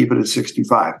want to keep it at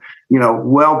 65?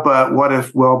 Well, but what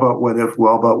if, well, but what if,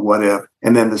 well, but what if?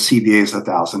 And then the CBA is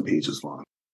 1,000 pages long.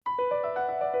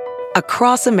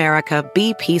 Across America,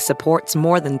 BP supports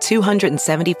more than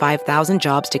 275,000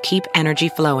 jobs to keep energy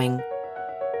flowing.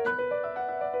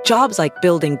 Jobs like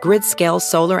building grid-scale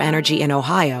solar energy in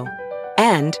Ohio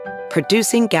and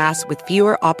producing gas with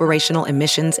fewer operational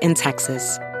emissions in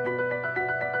Texas.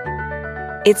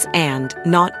 It's and,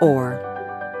 not or.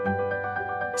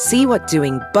 See what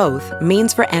doing both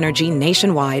means for energy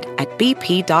nationwide at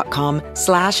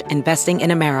bp.com/investing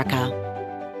in America.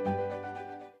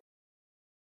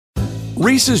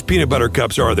 Reese's peanut butter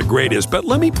cups are the greatest, but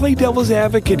let me play devil's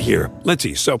advocate here. Let's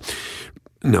see. So,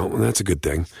 no, that's a good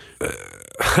thing.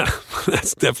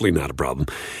 That's definitely not a problem.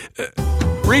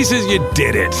 Reese's, you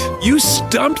did it. You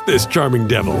stumped this charming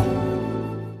devil.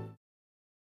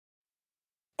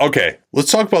 Okay,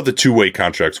 let's talk about the two-way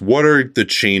contracts. What are the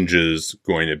changes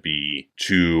going to be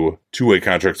to two-way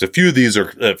contracts? A few of these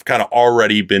have kind of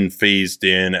already been phased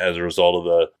in as a result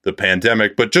of the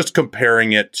pandemic, but just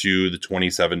comparing it to the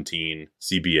 2017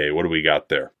 CBA, what do we got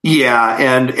there? Yeah,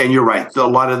 and you're right. A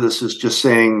lot of this is just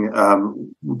saying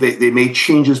they made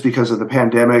changes because of the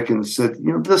pandemic and said,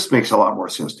 this makes a lot more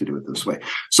sense to do it this way.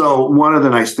 So one of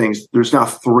the nice things, there's now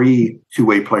 3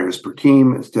 two-way players per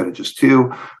team instead of just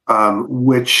 2,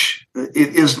 which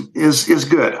it is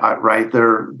good, right?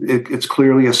 It's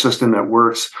clearly a system that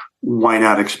works. Why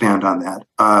not expand on that?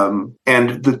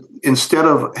 Instead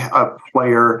of a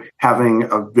player having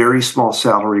a very small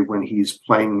salary when he's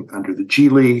playing under the G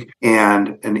League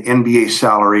and an NBA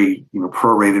salary,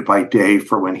 prorated by day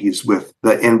for when he's with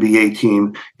the NBA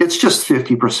team, it's just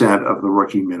 50% of the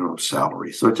rookie minimum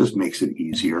salary. So it just makes it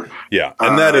easier. Yeah,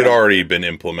 and that had already been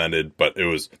implemented, but it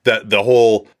was that the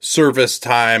whole service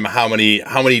time, how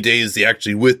many days is he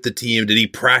actually with the team? Did he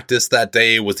practice that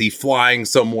day? Was he flying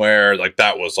somewhere? Like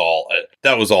that was all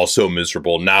so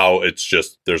miserable. Now it's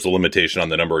just there's a limitation on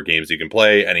the number of games he can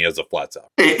play, and he has a flat salary.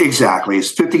 Exactly.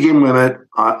 It's 50-game limit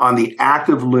on the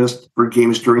active list for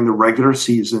games during the regular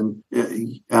season,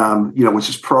 which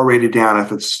is prorated down if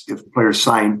players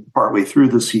sign partway through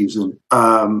the season.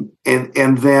 And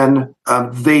then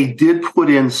they did put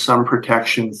in some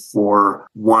protection for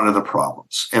one of the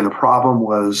problems. And the problem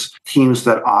was teams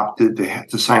that opted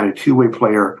to sign a two-way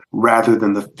player rather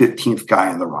than the 15th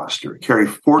guy on the roster, carry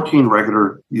 14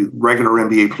 regular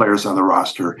NBA players on the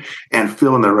roster and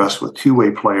fill in the rest with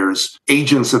two-way players.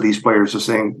 Agents of these players are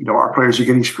saying, our players are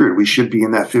getting screwed. We should be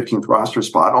in that 15th roster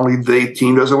spot. Only the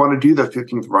team doesn't want to do the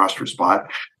 15th roster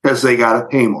spot because they got to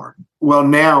pay more. Well,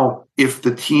 now if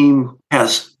the team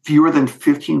has fewer than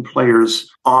 15 players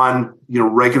on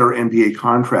regular NBA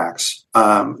contracts,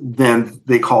 then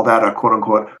they call that a quote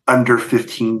unquote under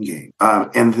 15 game.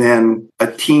 And then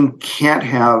a team can't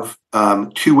have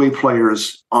two-way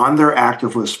players on their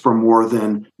active list for more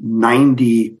than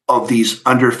 90 of these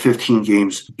under 15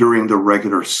 games during the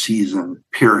regular season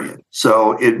period.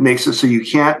 So it makes it so you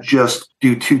can't just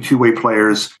do two-way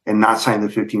players and not sign the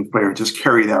 15th player, just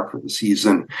carry that for the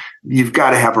season. You've got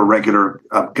to have a regular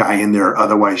guy in there.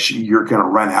 Otherwise, you're going to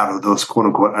run out of those quote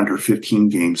unquote under 15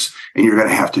 games, and you're going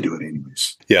to have to do it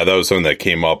anyways. Yeah, that was something that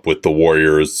came up with the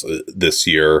Warriors this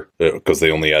year because they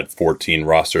only had 14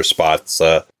 roster spots.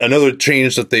 Another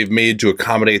change that they've made to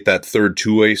accommodate that third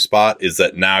two-way spot is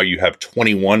that now you have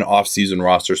 21 off-season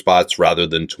roster spots rather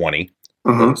than 20.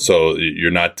 Mm-hmm. So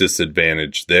you're not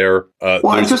disadvantaged there.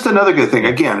 Well, it's just another good thing.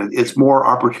 Again, it's more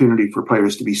opportunity for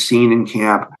players to be seen in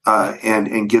camp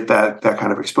and get that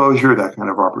kind of exposure, that kind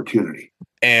of opportunity.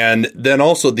 And then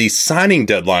also the signing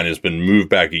deadline has been moved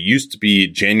back. It used to be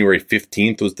January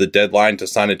 15th was the deadline to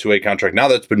sign a two-way contract. Now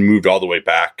that's been moved all the way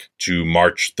back to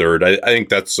March 3rd. I think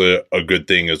that's a good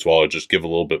thing as well. Just give a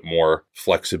little bit more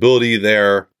flexibility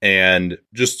there. And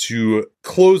just to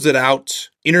close it out,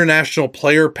 international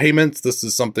player payments. This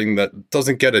is something that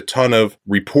doesn't get a ton of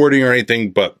reporting or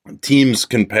anything, but teams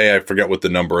can pay. I forget what the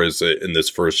number is in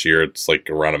this first year. It's like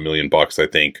around $1 million, I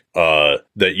think,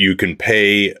 that you can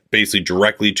pay basically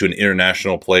directly to an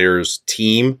international player's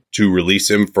team to release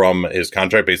him from his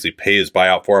contract, basically pay his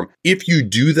buyout for him. If you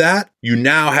do that, you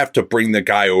now have to bring the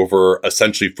guy over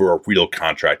essentially for a real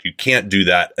contract. You can't do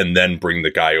that and then bring the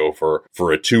guy over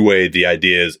for a two-way. The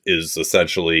idea is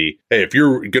essentially, hey, if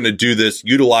you're going to do this,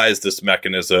 utilize this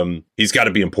mechanism. He's got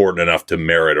to be important enough to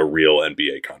merit a real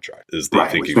NBA contract. Is the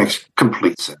thinking. Which makes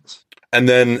complete sense. And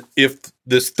then if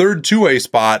this third two-way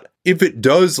spot, if it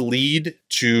does lead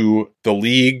to the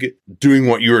league doing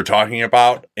what you were talking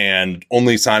about and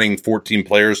only signing 14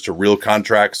 players to real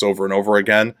contracts over and over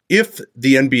again, if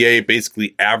the NBA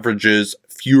basically averages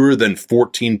fewer than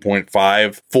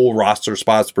 14.5 full roster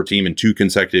spots per team in 2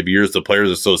 consecutive years, the Players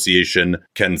Association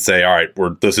can say, all right,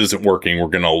 this isn't working. We're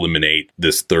going to eliminate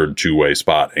this third two-way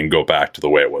spot and go back to the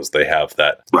way it was. They have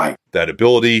that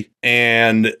ability.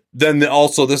 And then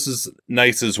also, this is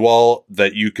nice as well,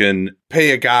 that you can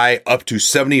pay a guy up to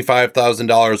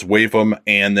 $75,000, waive him,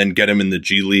 and then get him in the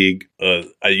G League.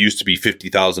 It used to be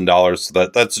 $50,000. So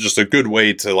that's just a good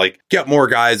way to get more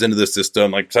guys into the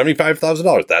system. Like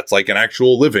 $75,000, that's like an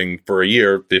actual living for a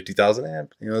year. $50,000,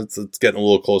 it's getting a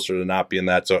little closer to not being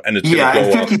that. So, and it's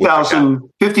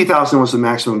 $50,000 was the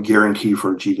maximum guarantee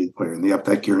for a G League player, and they upped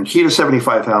that guarantee to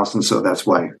 $75,000. So that's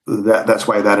why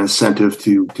that incentive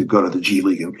to go to the G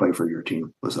League and play for your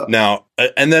team was up. Now,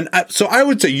 and then so I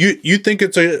would say you think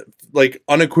it's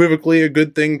unequivocally a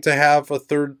good thing to have a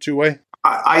third two-way?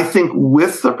 I think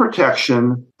with the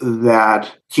protection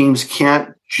that teams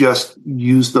can't just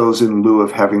use those in lieu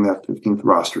of having that 15th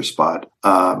roster spot.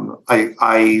 I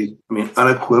mean,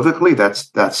 unequivocally,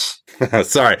 that's.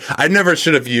 Sorry, I never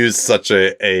should have used such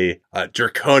a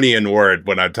draconian word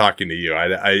when I'm talking to you.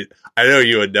 I know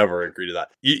you would never agree to that.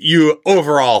 You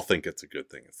overall think it's a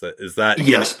good thing. Is that?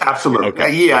 Yes, absolutely.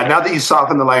 Okay. Yeah. Now that you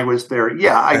soften the language there,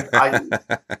 yeah. I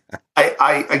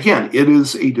again, it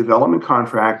is a development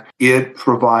contract. It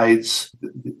provides,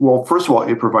 well, first of all,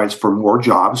 it provides for more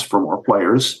jobs for more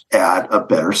players at a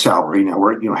better salary. Now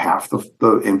we're at half the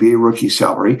NBA rookie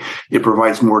salary. It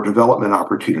provides more development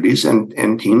opportunities,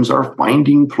 and teams are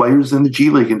finding players in the G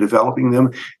League and developing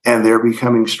them, and they're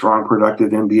becoming strong,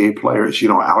 productive NBA players.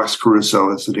 Alex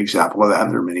Caruso is an example of that,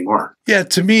 and there are many more. Yeah,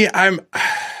 to me, I'm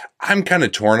kind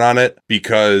of torn on it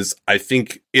because I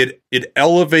think it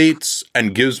elevates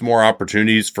and gives more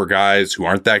opportunities for guys who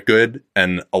aren't that good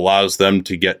and allows them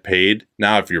to get paid.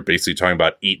 Now, if you're basically talking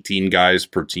about 18 guys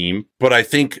per team, but I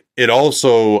think it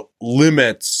also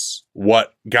limits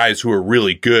what guys who are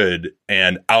really good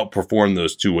and outperform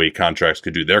those two-way contracts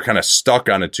could do. They're kind of stuck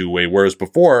on a two-way, whereas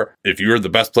before, if you were the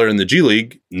best player in the G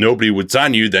League, nobody would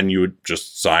sign you, then you would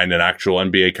just sign an actual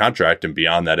NBA contract and be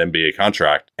on that NBA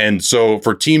contract. And so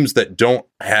for teams that don't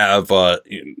have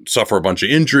suffer a bunch of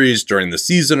injuries during the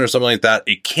season or something like that,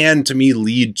 it can, to me,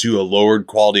 lead to a lowered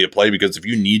quality of play, because if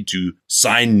you need to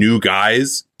sign new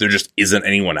guys, there just isn't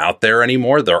anyone out there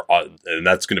anymore. And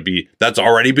that's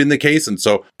already been the case. And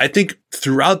so I think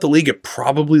throughout the league, it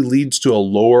probably leads to a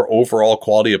lower overall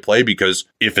quality of play, because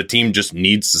if a team just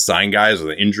needs to sign guys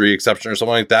with an injury exception or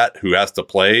something like that, who has to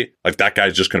play, that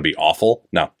guy's just going to be awful.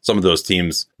 Now, some of those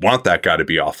teams want that guy to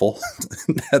be awful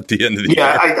at the end of the year.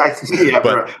 I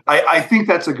I think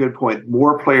that's a good point.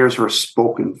 More players are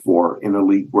spoken for in a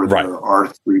league where there are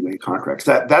three-way contracts.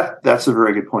 That's a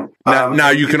very good point. Now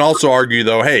you can also argue,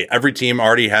 though, hey, every team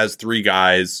already has three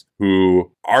guys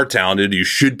who are talented. You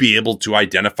should be able to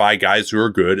identify guys who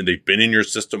are good, and they've been in your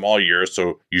system all year,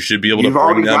 so you should be able to bring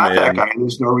them in. You've already got that guy, and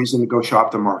there's no reason to go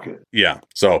shop the market. Yeah.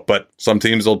 So, but some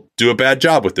teams will do a bad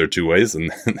job with their two ways,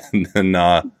 and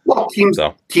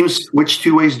teams switch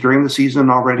two ways during the season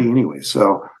already anyway.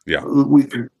 So yeah,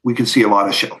 we could see a lot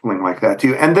of shuffling like that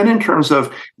too. And then in terms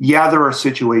of, there are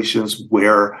situations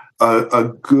where a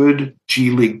good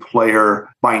G League player,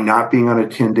 by not being on a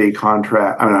 10-day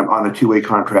contract, on a two-way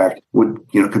contract,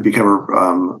 could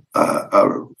become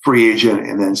a free agent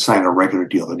and then sign a regular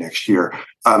deal the next year.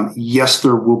 Yes,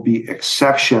 there will be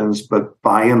exceptions, but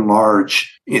by and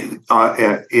large, in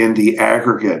the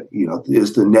aggregate,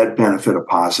 is the net benefit a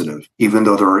positive, even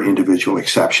though there are individual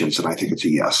exceptions, and I think it's a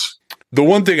yes. The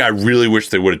one thing I really wish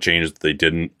they would have changed that they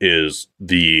didn't is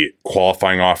the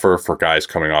qualifying offer for guys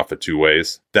coming off of two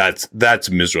ways. That's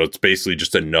miserable. It's basically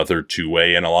just another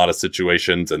two-way in a lot of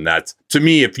situations. And that's, to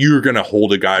me, if you're going to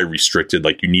hold a guy restricted,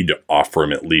 like, you need to offer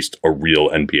him at least a real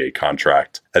NBA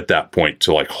contract at that point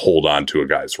to, like, hold on to a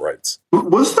guy's rights.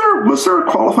 Was there a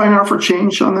qualifying offer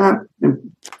change on that? I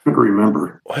don't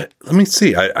remember. What? Let me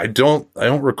see. I don't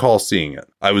recall seeing it.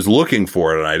 I was looking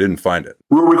for it and I didn't find it.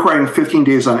 We're requiring 15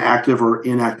 days on active or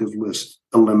inactive list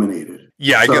eliminated.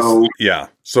 Yeah, I guess. Yeah.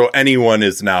 So anyone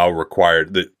is now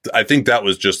required. I think that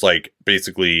was just like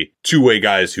basically two-way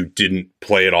guys who didn't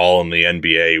play at all in the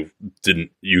NBA.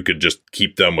 You could just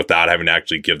keep them without having to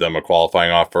actually give them a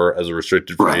qualifying offer as a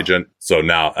restricted free agent. So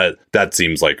now that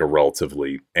seems like a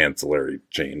relatively ancillary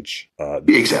change.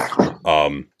 Exactly.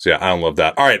 So yeah, I don't love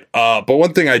that. All right. But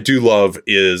one thing I do love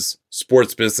is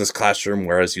Sports Business Classroom,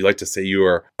 whereas you like to say you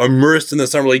are immersed in the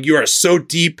summer league. You are so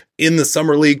deep in the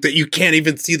summer league that you can't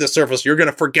even see the surface. You're going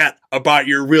to forget about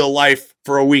your real life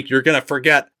for a week. You're going to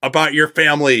forget about your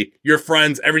family, your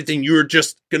friends, everything. You're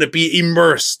just going to be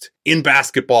immersed in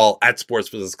basketball at Sports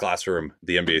Business Classroom,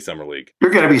 the NBA Summer League.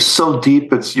 You're going to be so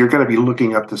deep, you're going to be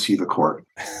looking up to see the court.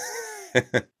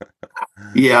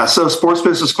 Yeah, so Sports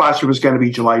Business Classroom is going to be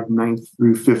July 9th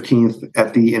through 15th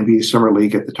at the NBA Summer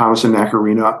League at the Thomas and Mack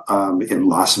Arena in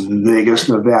Las Vegas,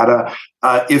 Nevada.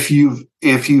 If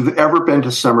you've ever been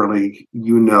to Summer League,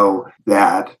 you know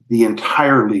that the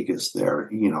entire league is there.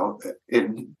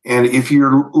 And if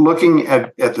you're looking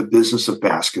at the business of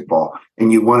basketball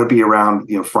and you want to be around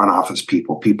front office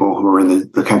people who are in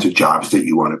the kinds of jobs that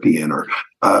you want to be in, or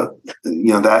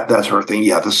that sort of thing.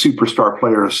 Yeah, the superstar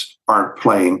players aren't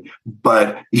playing,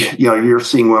 but you're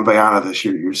seeing Wembanyama this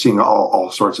year. You're seeing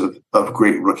all sorts of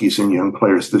great rookies and young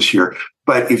players this year.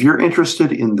 But if you're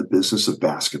interested in the business of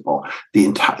basketball,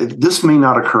 this may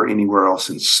not occur anywhere else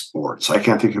in sports. I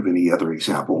can't think of any other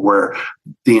example where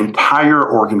the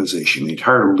entire organization, the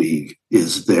entire league,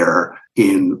 is there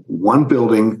in one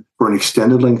building for an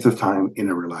extended length of time in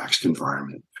a relaxed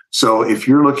environment. So if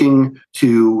you're looking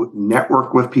to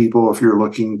network with people, if you're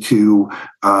looking to,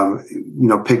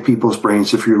 pick people's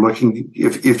brains, if you're looking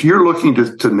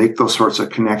to make those sorts of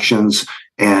connections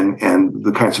and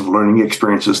the kinds of learning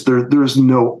experiences, there's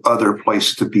no other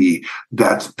place to be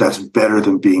that's better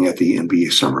than being at the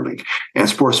NBA Summer League. And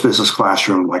Sports Business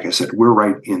Classroom, like I said, we're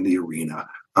right in the arena.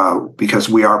 Because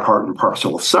we are part and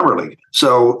parcel of Summer League.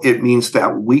 So it means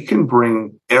that we can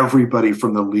bring everybody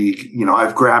from the league.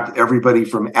 I've grabbed everybody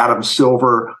from Adam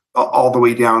Silver all the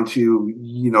way down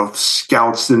to,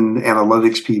 scouts and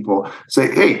analytics people, say,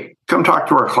 hey, come talk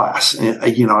to our class.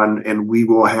 And we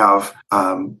will have,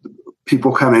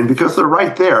 people come in because they're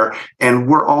right there. And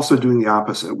we're also doing the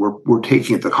opposite. We're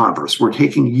taking it the converse. We're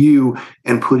taking you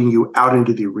and putting you out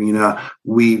into the arena.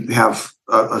 We have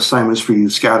assignments for you,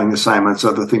 scouting assignments,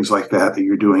 other things like that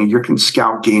you're doing. You can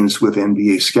scout games with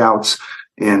NBA scouts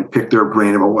and pick their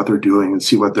brain about what they're doing and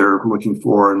see what they're looking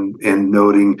for and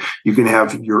noting. You can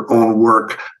have your own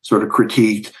work sort of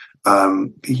critiqued.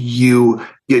 You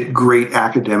get great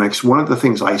academics. One of the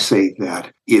things I say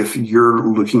that if you're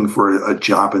looking for a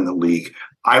job in the league,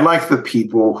 I like the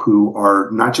people who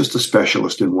are not just a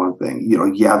specialist in one thing.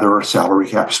 There are salary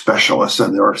cap specialists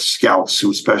and there are scouts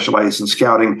who specialize in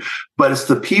scouting, but it's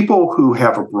the people who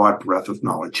have a broad breadth of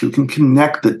knowledge, who can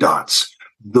connect the dots.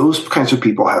 Those kinds of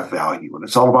people have value, and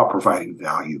it's all about providing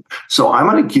value. So I'm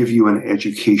going to give you an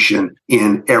education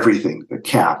in everything: the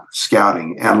cap,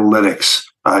 scouting, analytics,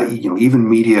 even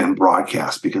media and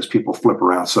broadcast, because people flip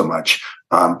around so much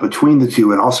between the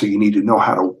two. And also you need to know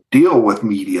how to deal with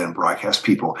media and broadcast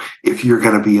people if you're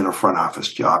going to be in a front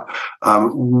office job.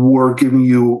 We're giving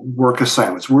you work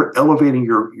assignments. We're elevating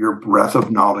your breadth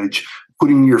of knowledge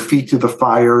putting your feet to the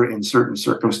fire in certain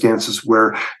circumstances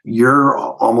where you're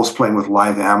almost playing with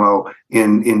live ammo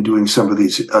in doing some of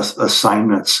these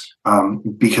assignments,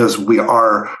 because we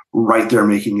are right there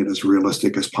making it as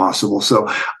realistic as possible. So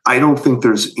I don't think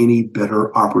there's any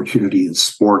better opportunity in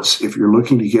sports if you're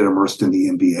looking to get immersed in the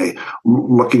NBA,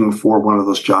 looking for one of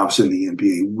those jobs in the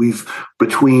NBA. We've,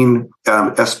 between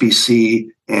SBC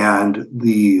and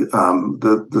the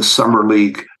summer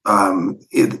league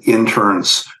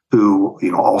interns who,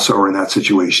 also are in that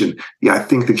situation. Yeah, I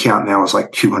think the count now is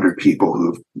like 200 people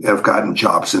who have gotten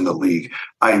jobs in the league.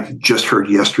 I just heard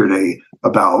yesterday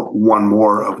about one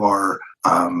more of our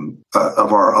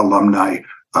alumni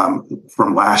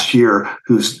from last year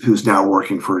who's now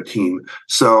working for a team.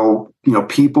 So,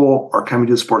 people are coming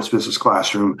to the sports business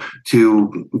classroom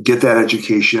to get that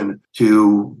education,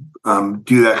 to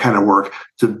do that kind of work,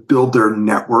 to build their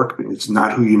network. It's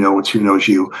not who you know, it's who knows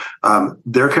you.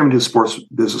 They're coming to the sports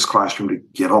business classroom to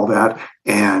get all that,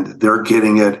 and they're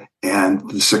getting it. And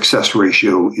the success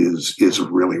ratio is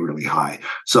really, really high.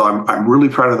 So I'm really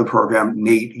proud of the program.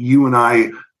 Nate, you and I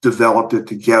developed it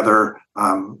together,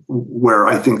 where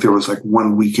I think there was like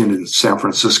one weekend in San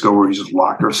Francisco where we just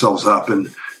locked ourselves up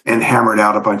and hammered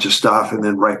out a bunch of stuff. And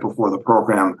then right before the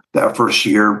program, that first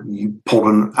year, you pulled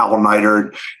an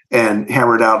all-nighter and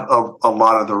hammered out a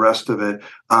lot of the rest of it.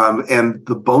 And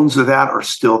the bones of that are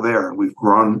still there. We've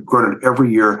grown it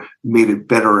every year, made it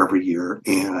better every year.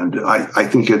 And I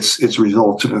think its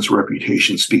results and its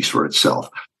reputation speaks for itself.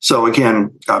 So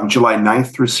again, July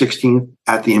 9th through 16th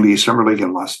at the NBA Summer League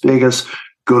in Las Vegas.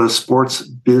 Go to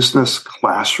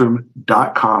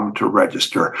sportsbusinessclassroom.com to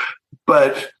register.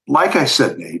 But like I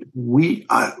said, Nate,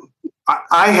 I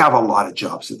have a lot of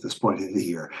jobs at this point in the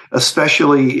year,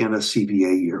 especially in a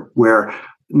CBA year, where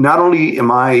not only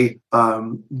am I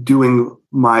doing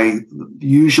my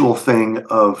usual thing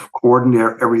of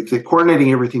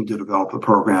coordinating everything to develop the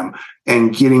program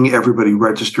and getting everybody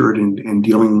registered and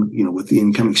dealing, with the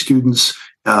incoming students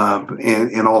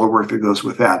and all the work that goes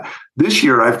with that. This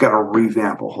year, I've got to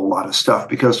revamp a whole lot of stuff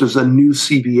because there's a new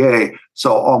CBA.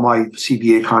 So all my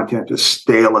CBA content is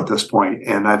stale at this point,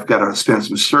 and I've got to spend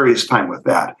some serious time with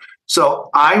that. So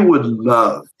I would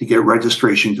love to get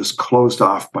registration just closed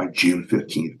off by June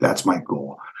 15th. That's my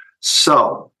goal.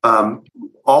 So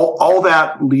all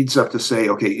that leads up to say,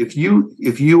 okay, if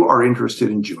you are interested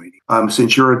in joining,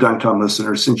 since you're a Dunked On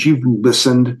listener, since you've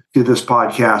listened to this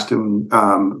podcast, and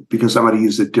because I'm going to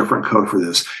use a different code for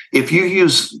this, if you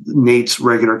use Nate's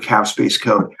regular CapSpace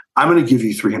code, I'm going to give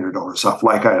you $300 off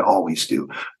like I always do.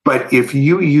 But if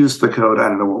you use the code, I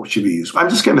don't know what should be used. I'm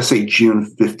just going to say June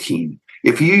 15.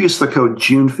 If you use the code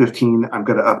June 15, I'm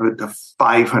going to up it to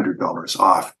 $500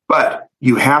 off. But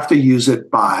you have to use it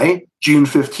by June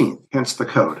 15th, hence the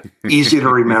code. Easy to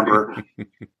remember.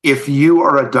 If you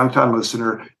are a Dunked On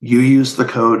listener, you use the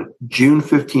code June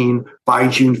 15. By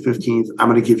June 15th, I'm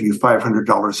going to give you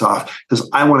 $500 off because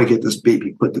I want to get this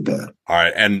baby put to bed. All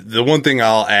right. And the one thing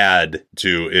I'll add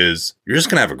to is you're just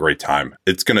going to have a great time.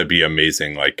 It's going to be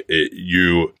amazing.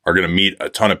 You are going to meet a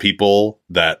ton of people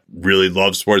that really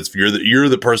love sports. If you're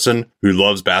the person who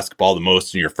loves basketball the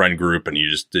most in your friend group, and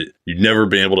you've never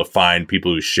been able to find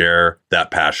people who share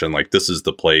that passion, this is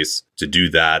the place to do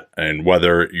that. And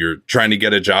whether you're trying to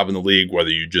get a job in the league, whether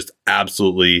you just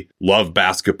absolutely love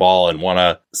basketball and want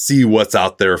to see what's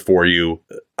out there for you,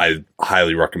 I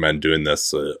highly recommend doing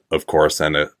this, of course.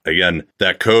 And again,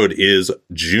 that code is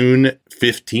June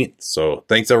 15th. So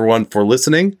thanks everyone for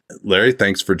listening. Larry,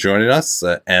 thanks for joining us,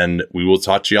 and we will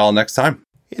talk to you all next time.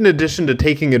 In addition to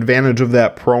taking advantage of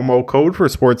that promo code for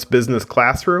Sports Business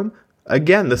Classroom,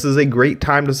 again, this is a great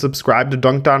time to subscribe to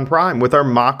Dunked On Prime with our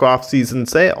mock off-season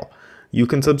sale. You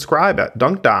can subscribe at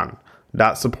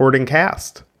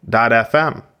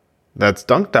dunkedon.supportingcast.fm. That's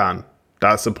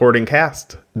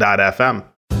dunkedon.supportingcast.fm.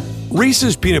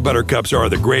 Reese's peanut butter cups are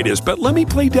the greatest, but let me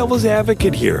play devil's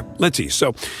advocate here. Let's see.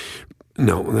 So,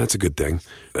 no, that's a good thing.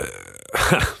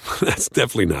 That's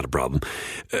definitely not a problem.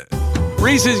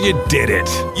 Reese's, you did it.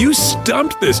 You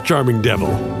stumped this charming devil.